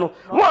pagina no.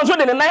 Mo nso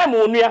de ne nan ma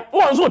onua.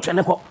 Mo nso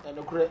twene ko.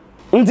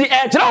 Nti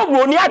kira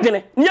wo oni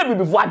adwene, ne ya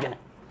bibifo adwene.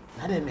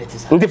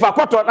 Nti fa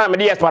kwato na me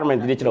de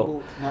experiment de kira.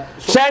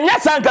 Senya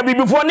sanka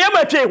bibifo ne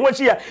ma twe ho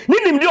hia. Ni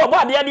nim de obo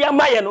ade ade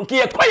amaye no ke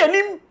ye kwa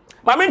nim.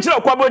 Ma me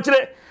nkira kwa bo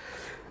kire.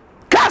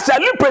 Kasa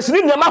lupus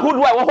ni nyama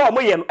hodo a wo ho mo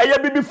ye no. Eye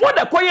bibifo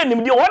de kwa ye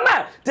nim de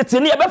wona tete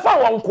ne ye be fa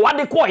won ko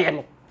ade ko ye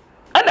no.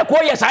 Ade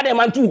ko ye sa de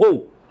man tu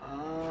ho.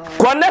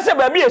 Ko ne se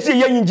ba bi esi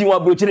ye yinjin wa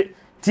bro kire.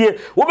 Tie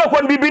wo be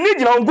kon bibi ni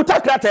gina onkuta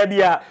krata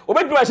bia wo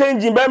be tuma hye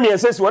engine ba mi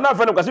esesi wona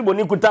fa no kwase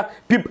boni kuta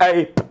pip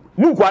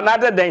buku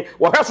another den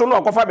wo hweso no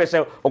okofa be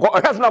hye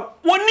hweso no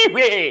woni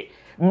hwe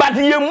but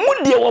ye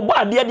mu de wo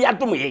ba de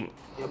atom yen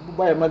ye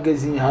buba ye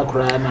magazine ha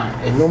kura na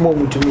enyo mo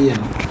mutumi ye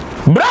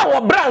no bra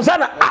wo bra nsa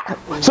na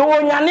so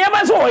wo nyane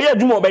ba so wo ye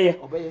adwuma obeye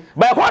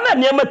ba ho na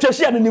ne ma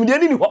twahia no nimde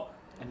ni ho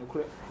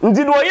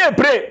ndi do ye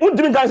pray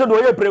untimi kan se do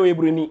ye pray we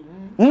bruni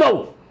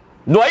no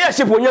do ye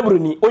ship onye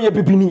bruni oye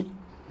pipini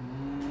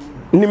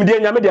nimde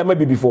nyame de ama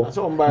bibifo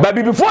ba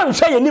bibifo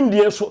nhwe ye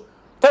nimde so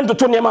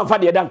entoto ne ma mfa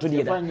de da nto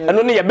de da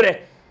eno ne ye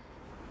bre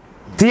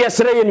ti ye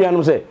sere ye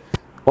nuanom se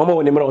o ma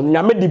woni mra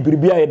nyame de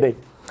biribia ye den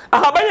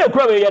aha ba ye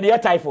kura we ye de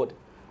typhoid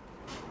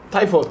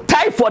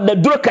the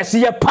duro kase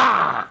ye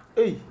pa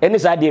eni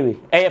sa de we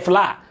e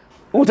fla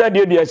uta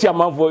de asi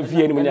amanfo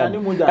fie ni nya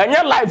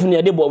enye life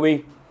ne de bo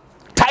we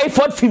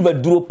typhoid fever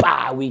duro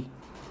pa we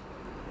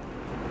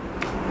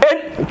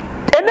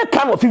ene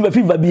kind of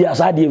fever bi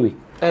asa de we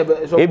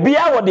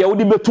ebia wo de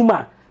wodi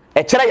betuma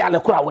e kire ya ne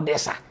kura wo de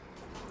sa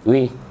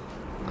we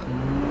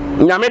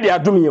nyame de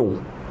adum ye wo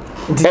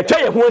e twa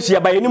ye ho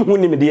asia ba ye nim ho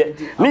nim de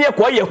ne ye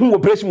ko ye ho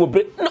operation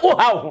o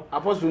ha ho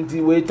apostle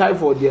nti we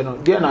typhoid de no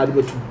de na de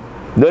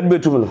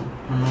betum no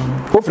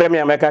ko frame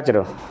ya meka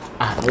kire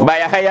ba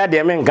ya ha ya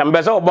de men kan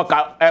be so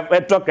oboka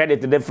to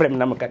credit de frame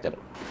na meka kire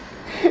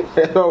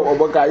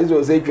oboka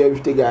izo say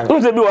 50 Ghana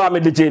nse bi wa me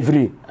de che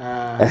free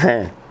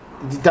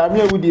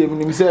Tamia would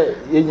nim say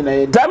ye nyina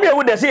ye Tamia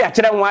would say ya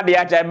kire ho ade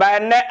ya kire ba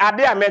ne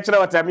ade a me kire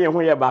o Tamia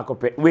ho ye ba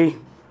kope we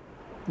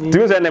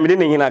tu say na me de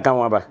ne hina kan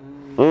wa ba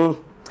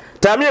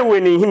Tamia we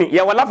ne hini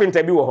ya wala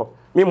finta bi wo ho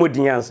me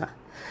modin ansa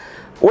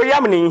wo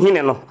yam ne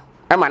hini no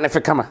e ma ne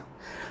fe kama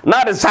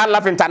na de sa la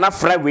finta na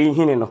fra we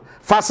hini no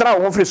fa sra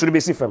wo firi suru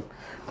be si fam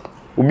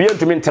obi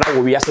antumi ntra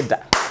wo wi aseda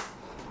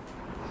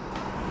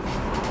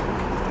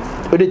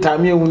o de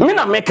Tamia wo me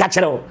na me ka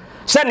kire o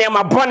se ne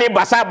ma bone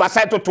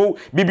basa toto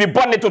bibi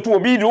bone toto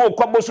obi di o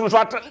kwabo suru so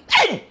atra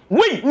hey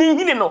we ni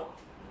hini no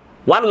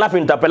one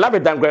laughing tap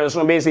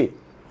so be say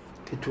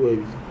tetu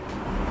abi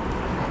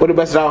o de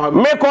basra ha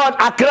me ko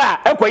Accra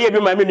ekoye bi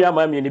ma me nua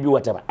ma me ni bi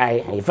whatever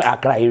ai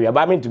Accra area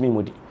ba me ntumi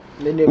mudi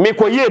me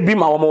ko ye bi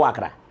ma wo mo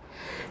Accra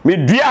me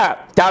dua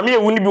Tamia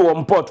wu ni bi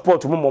wo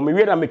port mo me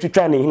we na me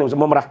twitwa ne hini so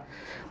mo mra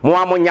mo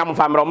amo nyam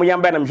fa mra mo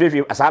yam ba na me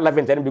hwehwe asa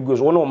laughing tap bi go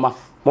so wo no ma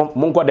mo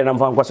nko de na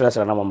mfa nko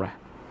sere na mo mra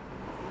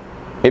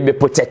ebe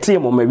protectie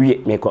mo ma wie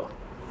me ko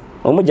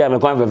o mo ja me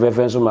kwan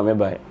fefe so ma me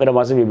ba e da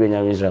ma se be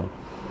nya Israel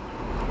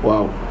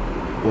wow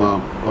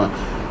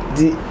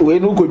di we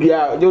no ko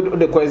dia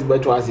the quest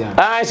bet was ya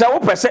so wo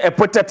pese e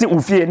protectie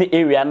ufie ni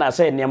area na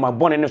say ne ma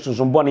bone ne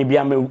sunsun bone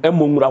bia me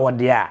emomura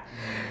wode a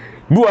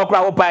bi wo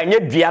kra wo pa nye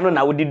dua no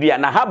na wo didua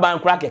na haban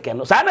kra keke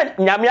no sa na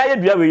nyame aye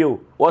dua we yo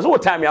wo so wo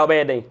time ya wo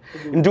be den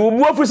ndi wo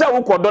bu ofu sa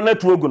wo kodo na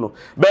tuogu no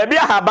ba bia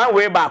haban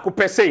we ba ko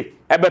pese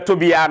ebeto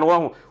bia no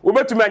wo wo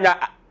betumi anya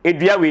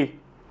edua we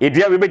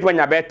betumi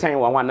anya be 10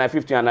 wo na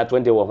 15 na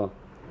 20 wo ho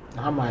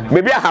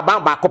be bia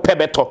haban ba ko pe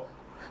beto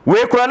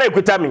we kra na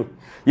ekuta mi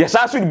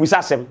yesa so di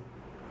busasem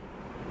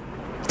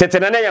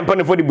tetena na yampa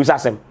ne fo di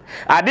busasem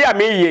ade a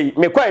me yi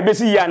me kwa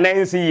ebesi yi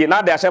anansi yi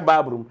na de ahye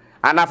babrum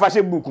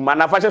anafashe book ma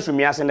anafashe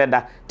sumiase ne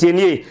da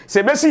tienie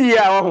se besi yi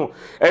a ho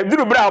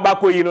duru bra oba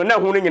ko yi no na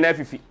hu no nyina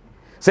fifi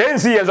se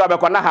nsi ye zo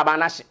abekọ na haba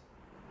na hye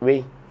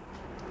we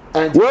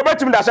wo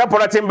betum da sha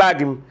protein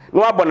bag m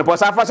no abọ po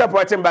sa fashe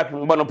protein bag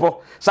m bọ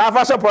po sa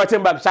fashe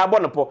protein bag sa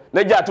bọ po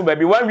na ja to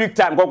baby 1 week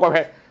time kokọ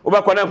hwe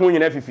obekọ na hu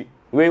nyina fifi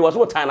we wo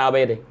so time na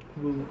obede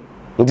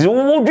ndi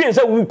wo dwen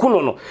se wu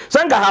kuno no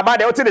sanka haba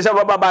de o ti de sha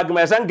rubber bag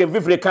ma sanka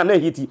fifre kan na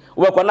hiti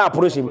obekọ na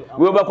approach m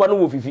we obekọ na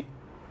wo fifi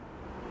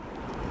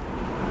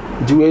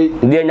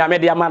de nyame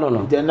de amano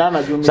no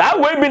sa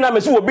we bi na me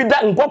se obi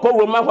da nkokọ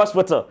Roman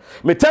hospital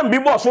me tem bi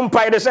bo so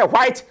mpai de say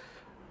white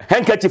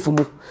handkerchief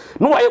mu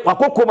no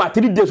wakokọ ma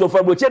 3 days of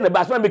abroche na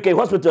basma me ke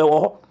hospital wo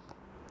ho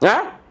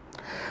ha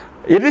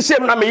yedi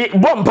sem na me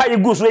bo mpai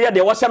gu so ye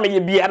de wo se me ye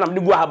bia na me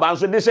gu haba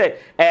so de say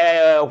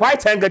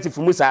white handkerchief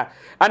mu sa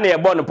ana ye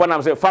bo no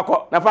ponam say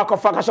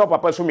fakọ shop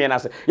papa so me na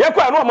say ye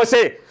kwa no mo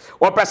say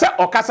o pese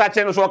o kasa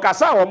che no so o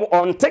kasa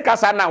o nte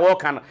kasa na wo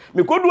kan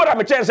me kodura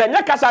me chen say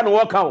nya kasa no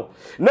wo kan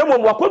na mo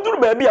wakoduru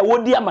ba bia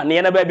wodi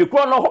amane na ba bi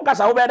kro no ho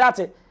kasa wo be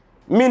date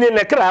mini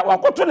ne kra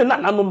wakoto ne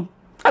nananom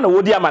ana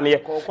wodi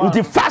amane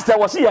nti fast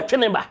was ye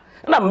twene ba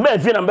na me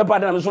fi na me pa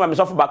na me so ma me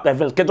so back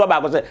events keto ba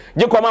ko say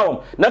je koma wom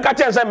na ka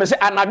chen say me say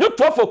anajo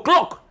 12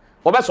 o'clock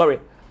o be sorry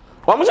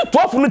o mo say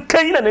 12 no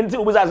kan na nti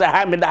obi say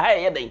ha me da ha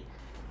ye den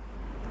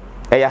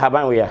e ya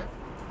haban we ya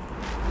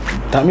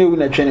tame wu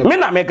na twene me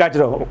na me ka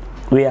kiro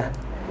we ya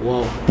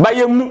wow ba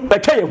ye mu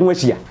etwa ye ho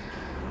ahia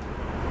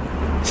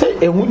say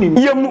ehu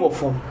ni ye mu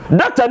ofo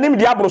doctor nim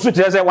di abro so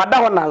kire say wada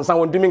ho nansa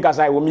wondumi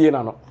nkasa wo miye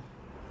na no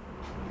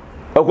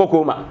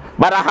okokoma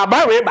bara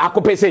haban we ba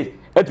ko pese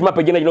etuma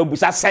pagina gina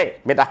obusa say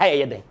me da ha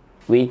ye den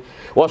we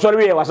wo so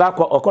we wasa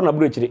okona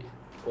bro kire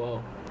wow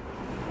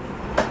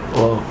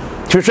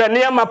twhwe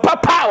ne ma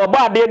papa wo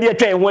ba de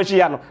etwa ye ho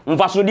ahia no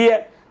mfaso de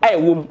ai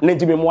wom na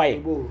ntimi mo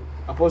aye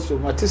apostle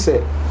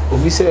matise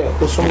obi se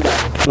osomda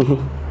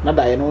na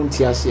da ye no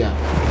ntiase a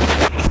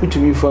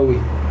utumi fa we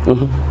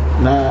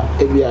na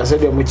ebi ase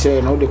de mo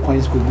kire na o de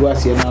coins kugu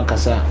ase na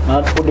akasa na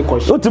o de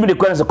coins utumi de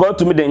coins ko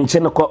utumi de nche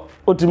ko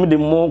utumi de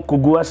mo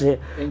kugu ase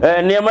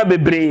ne ma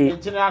bebre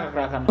nche na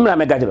akakra kan mna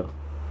me gajiro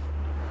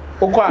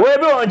okwa we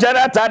bi on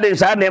jara ta de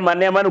sa ne ma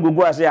no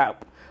kugu ase a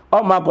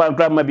o ma kwa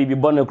nkra ma bibi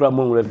bonne kra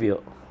mo nwura fio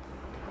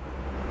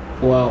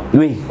wow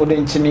we o de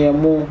nche ne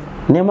mo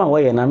ne ma wo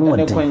ye na no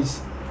den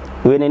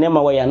we ne ma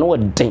wo ye na wo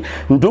den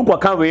ndu kwa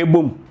kan we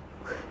bom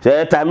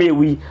se time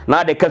ewi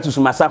na de katusu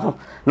masa ho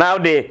na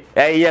de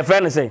ye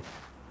friend say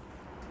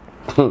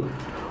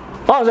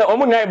o se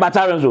omunya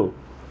bataren so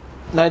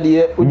na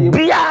de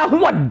bia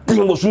ho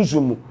den wo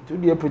sunsumu to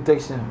de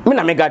protection me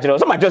na me ga kire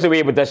so ma just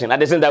we protection at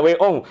the same that way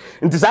on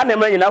nti sa na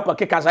nyina kwa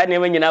keka sa na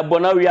nyina bo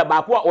na wi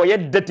ba ko o ye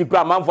dirty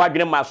kura manfo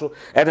adwene maso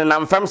e de na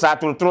mfam sa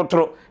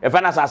tro e fa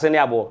na sase ne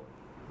abo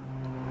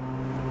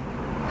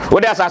wo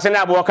de asase ne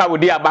abo ka wo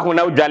di aba ho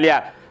na odwale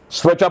a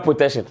spiritual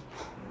protection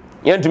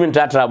yentumi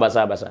ntratra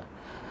basa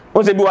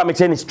on se bi wa me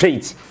chain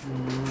straight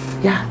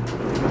yeah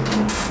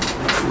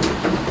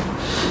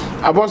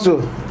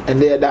apostle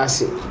and they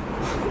dance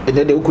and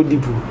they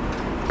ukudipu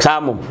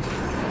kamo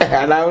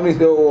ana oni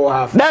so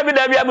half David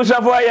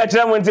abusafo ya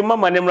kire mo nti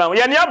mama ne mra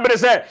ya ne abre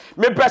se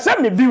me pese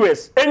me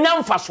viewers enya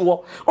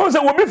mfaso on se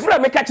wo bi fra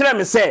me ka kire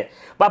me se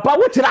papa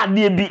wo kire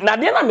ade bi na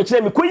de na me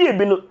kire me koye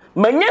bi no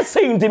manya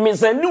saint me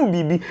sande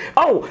ubibi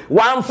oh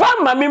wan fa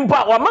ma me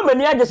mpa wa mama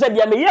ni age se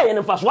dia me ye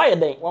ne mfaso aye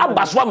den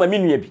abaso ma me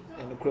nua bi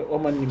o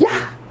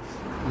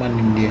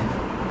manim dia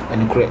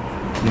enkure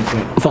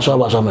mfaso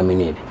abaso ma me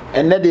nua bi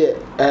enne de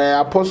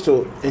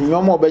apostle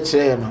enyomo oba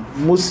kire no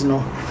musi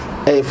no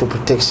for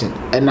protection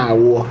and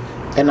awo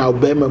and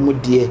obema mu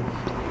die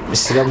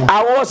misramo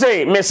awo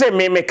say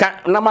me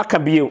ka na maka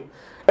bio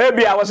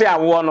ebi awo say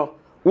awo no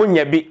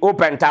wonya bi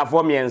open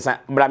tafo miensa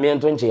bra me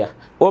nto nchia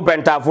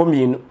open tafo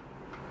mienu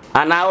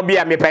ana obi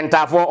a me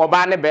pentafo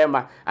oba ne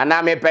bema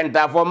ana me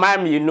pentafo ma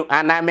mienu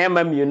ana me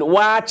ma mienu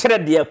wa kire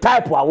de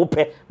type awo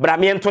pe bra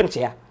me nto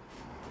nchia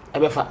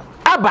ebefa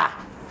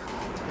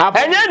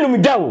aba enye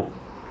num dawo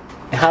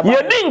ye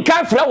din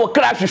ka fra wo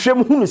kra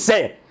hwehwem hunu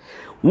say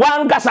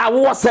wan gasa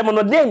wo sem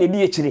no de ne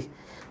di ekire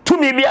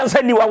tumi bi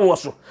ansa ni wawo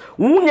so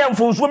wunya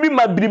mfonso bi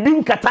ma biribi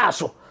nkata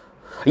so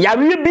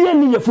yawe bi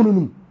ani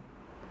yafununum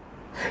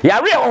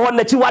yawe ho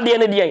na chi wade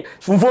ne de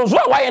mfonso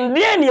a waye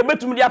de ne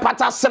yebetumi de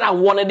apata sra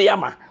wo ne de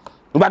ama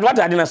but what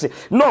I didn't say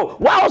no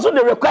why also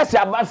the request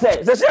about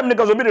say same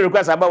because obi the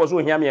request about was so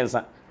hia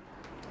miensa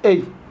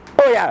eh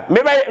oh yeah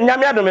me ba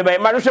nyame ado me ba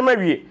ma hwehwe ma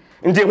wie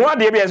nti ho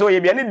ade bia so ye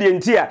bia ne de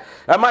ntia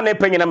ama ne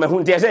panyina me ho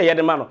ntia se ye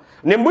de ma no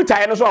ne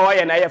mbutae no so ho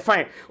ye na ye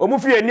fine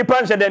omufie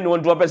nipa nhye de ne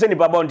wonto pese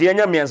nipa bon de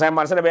nya miensan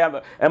ma se de be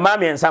ma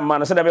miensan ma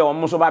no se de be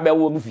wo so ba be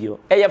wo omufie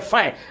ye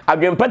fine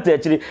adwempa ta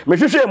akiri me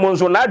hwehwe mu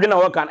nso na adwena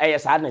wo kan ye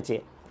saa ne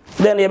te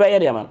then ye be ye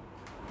de ma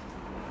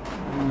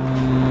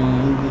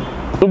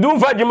ndum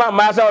fa djuma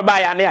ma sa ba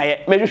ya ne aye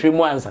me hwehwe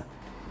mu ansa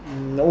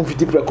no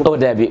fiti preko o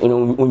da bi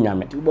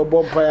unyame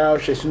bo pa ya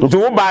hwesu nti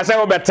wo ba sa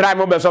wo be try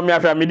mo be so me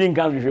afia me din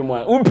kan hwehwe mu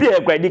an wo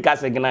pie kwa di ka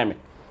signal me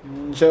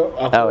so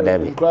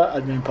akwa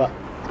adwempa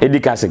edi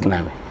ka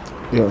signal me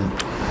yo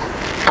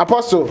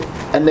apostle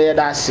and the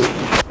that's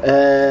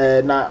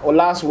na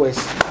last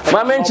words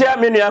ma menchia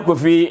me nua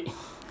Kofi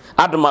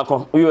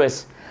Adomako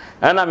US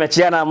ana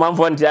mechia na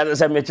manfo ntia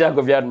se mechia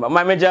Kofi Adomako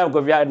ma menchia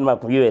Kofi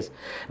Adomako US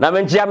na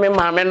menchia me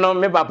ma me no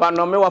me papa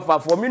no me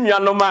wafafo me nua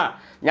no ma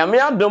nyame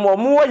adom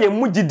omo wo ye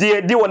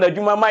mugidie di wona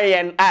adwuma ma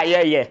yen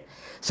ayeye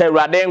se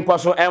Awurade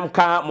nkoso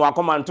emka mo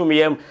akomantom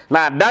yem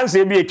na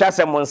dance bi etwa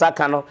se monsa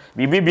ka no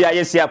bibibia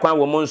yesi akwan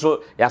wo mo nso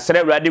ya sere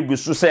Awurade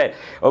gusu se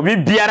obi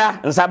biara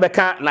nsa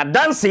beka na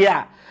dance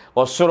ya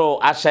osoro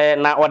ahye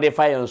na ode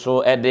fa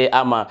yenso ede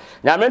ama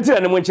nyame ntira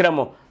ne mo nkire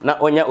mo na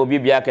onya obi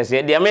bia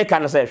kese de me ka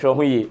no se hwe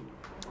ho yi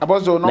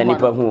abozo no ma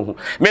hu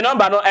me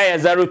number no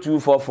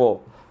 0244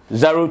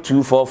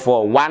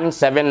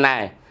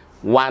 179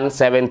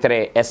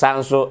 173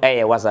 esanso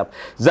WhatsApp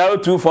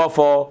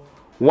 0244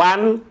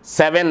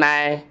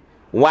 179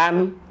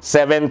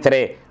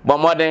 173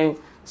 bomodin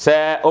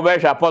se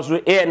obehwa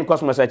apostle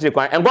ACCROSS achiri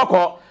kwan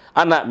engokọ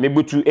ana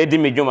mebutu edi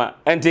medwuma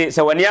enti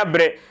se wani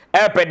abre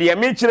epede ya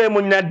mechire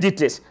mu na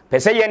details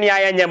pese ye ni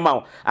ayenye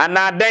mawo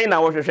ana dan na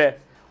wo hwehwe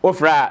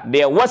ofra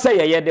de wose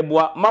ye de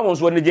boa mawo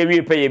nso ne je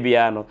wi peye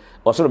bia no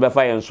osoro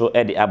befa ye nso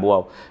edi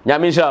aboa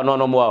nyame sha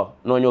no mo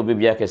no onye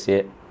obibia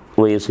kese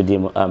wo Yesu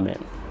dimo amen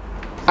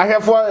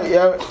ahefo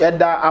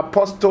da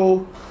apostle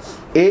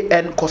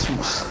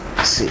ACCROSS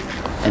ase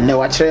ene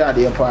wa kire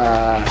ade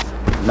pa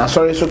na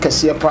sorry so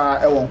kese pa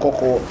e won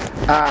kokko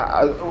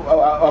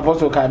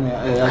apostle kan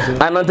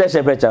anointed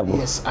shepherd chapel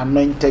yes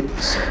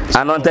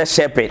anointed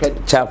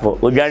shepherd chapel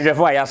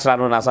odwanjefo ayasra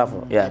no na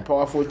safo yeah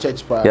powerful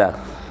church pa yeah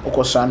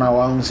okosana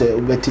wa unse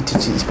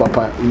ubetititi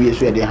papa we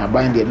so de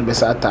haban de no be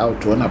sa ta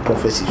out na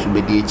prophecy so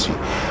be de echi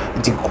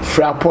nti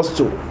free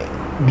apostle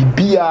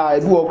bibia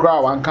ebi okra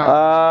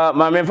wanka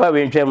ma me fa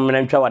we ntwem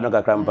na ntwa wa no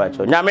kakra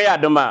mpacho nyame ya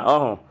doma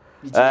oho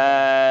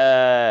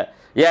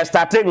yeah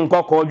starting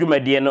nkoko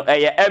dwumadie no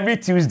every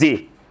Tuesday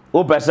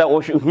o pesa o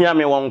hia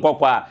me won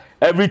nkoko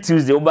every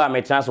Tuesday o ba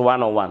me chance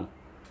 1-on-1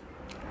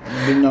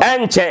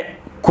 enche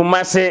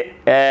kumase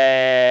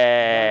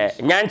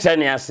nyanche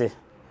ne ase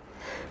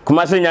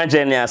kumase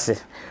nyanche ne ase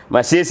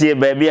ma siesie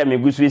ba bia me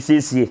gusu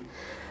siesie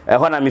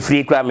ho na me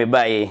free kra me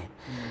bae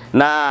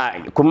na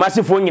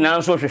kumase fo nyina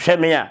nso hwehwe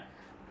me a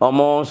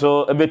omo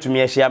so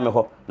ebetumi ahia me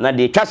ho na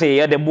de twase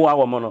ye de boa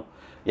wo mo no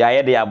ya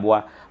ye de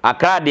aboa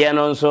akra de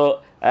no nso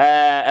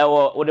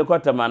ewo wo de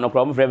kotama no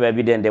kro mo frɛ ba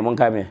bi de mo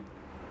nka me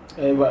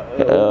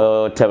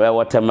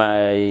tema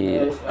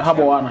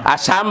habowana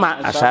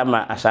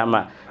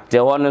ashama te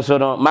wono so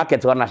no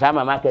market wona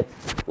ashama market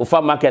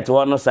ufa market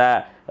wono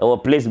sa o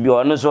place bi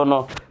wono so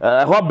no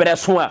ho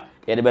breso a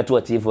ye de beto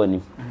atifo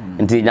ni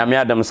nti nyame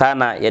adam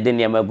sana ye de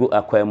niam agu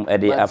akwam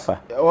ede afa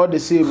all the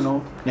same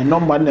no the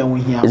number na wo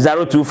hia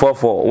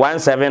 0244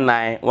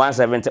 179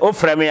 170 o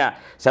frame a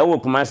sa wo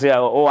kumase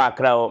o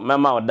akra o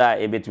mema oda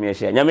e betumi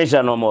ahia nyame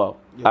hia no mo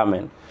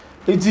amen.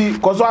 Iti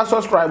koso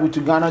subscribe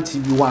to Ghana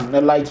TV1 na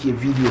like your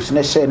videos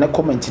na share na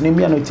comment na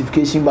me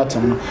notification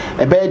button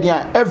e be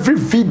dia every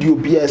video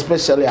be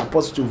especially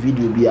apostle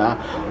video be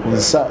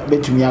unsa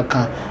betumi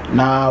aka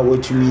na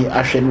wotumi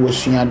ahwe no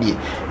wasua de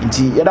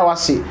nti yeda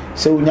wase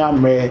se unya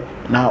mre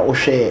na wo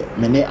hwe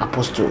me ne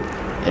apostle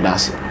yeda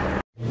wase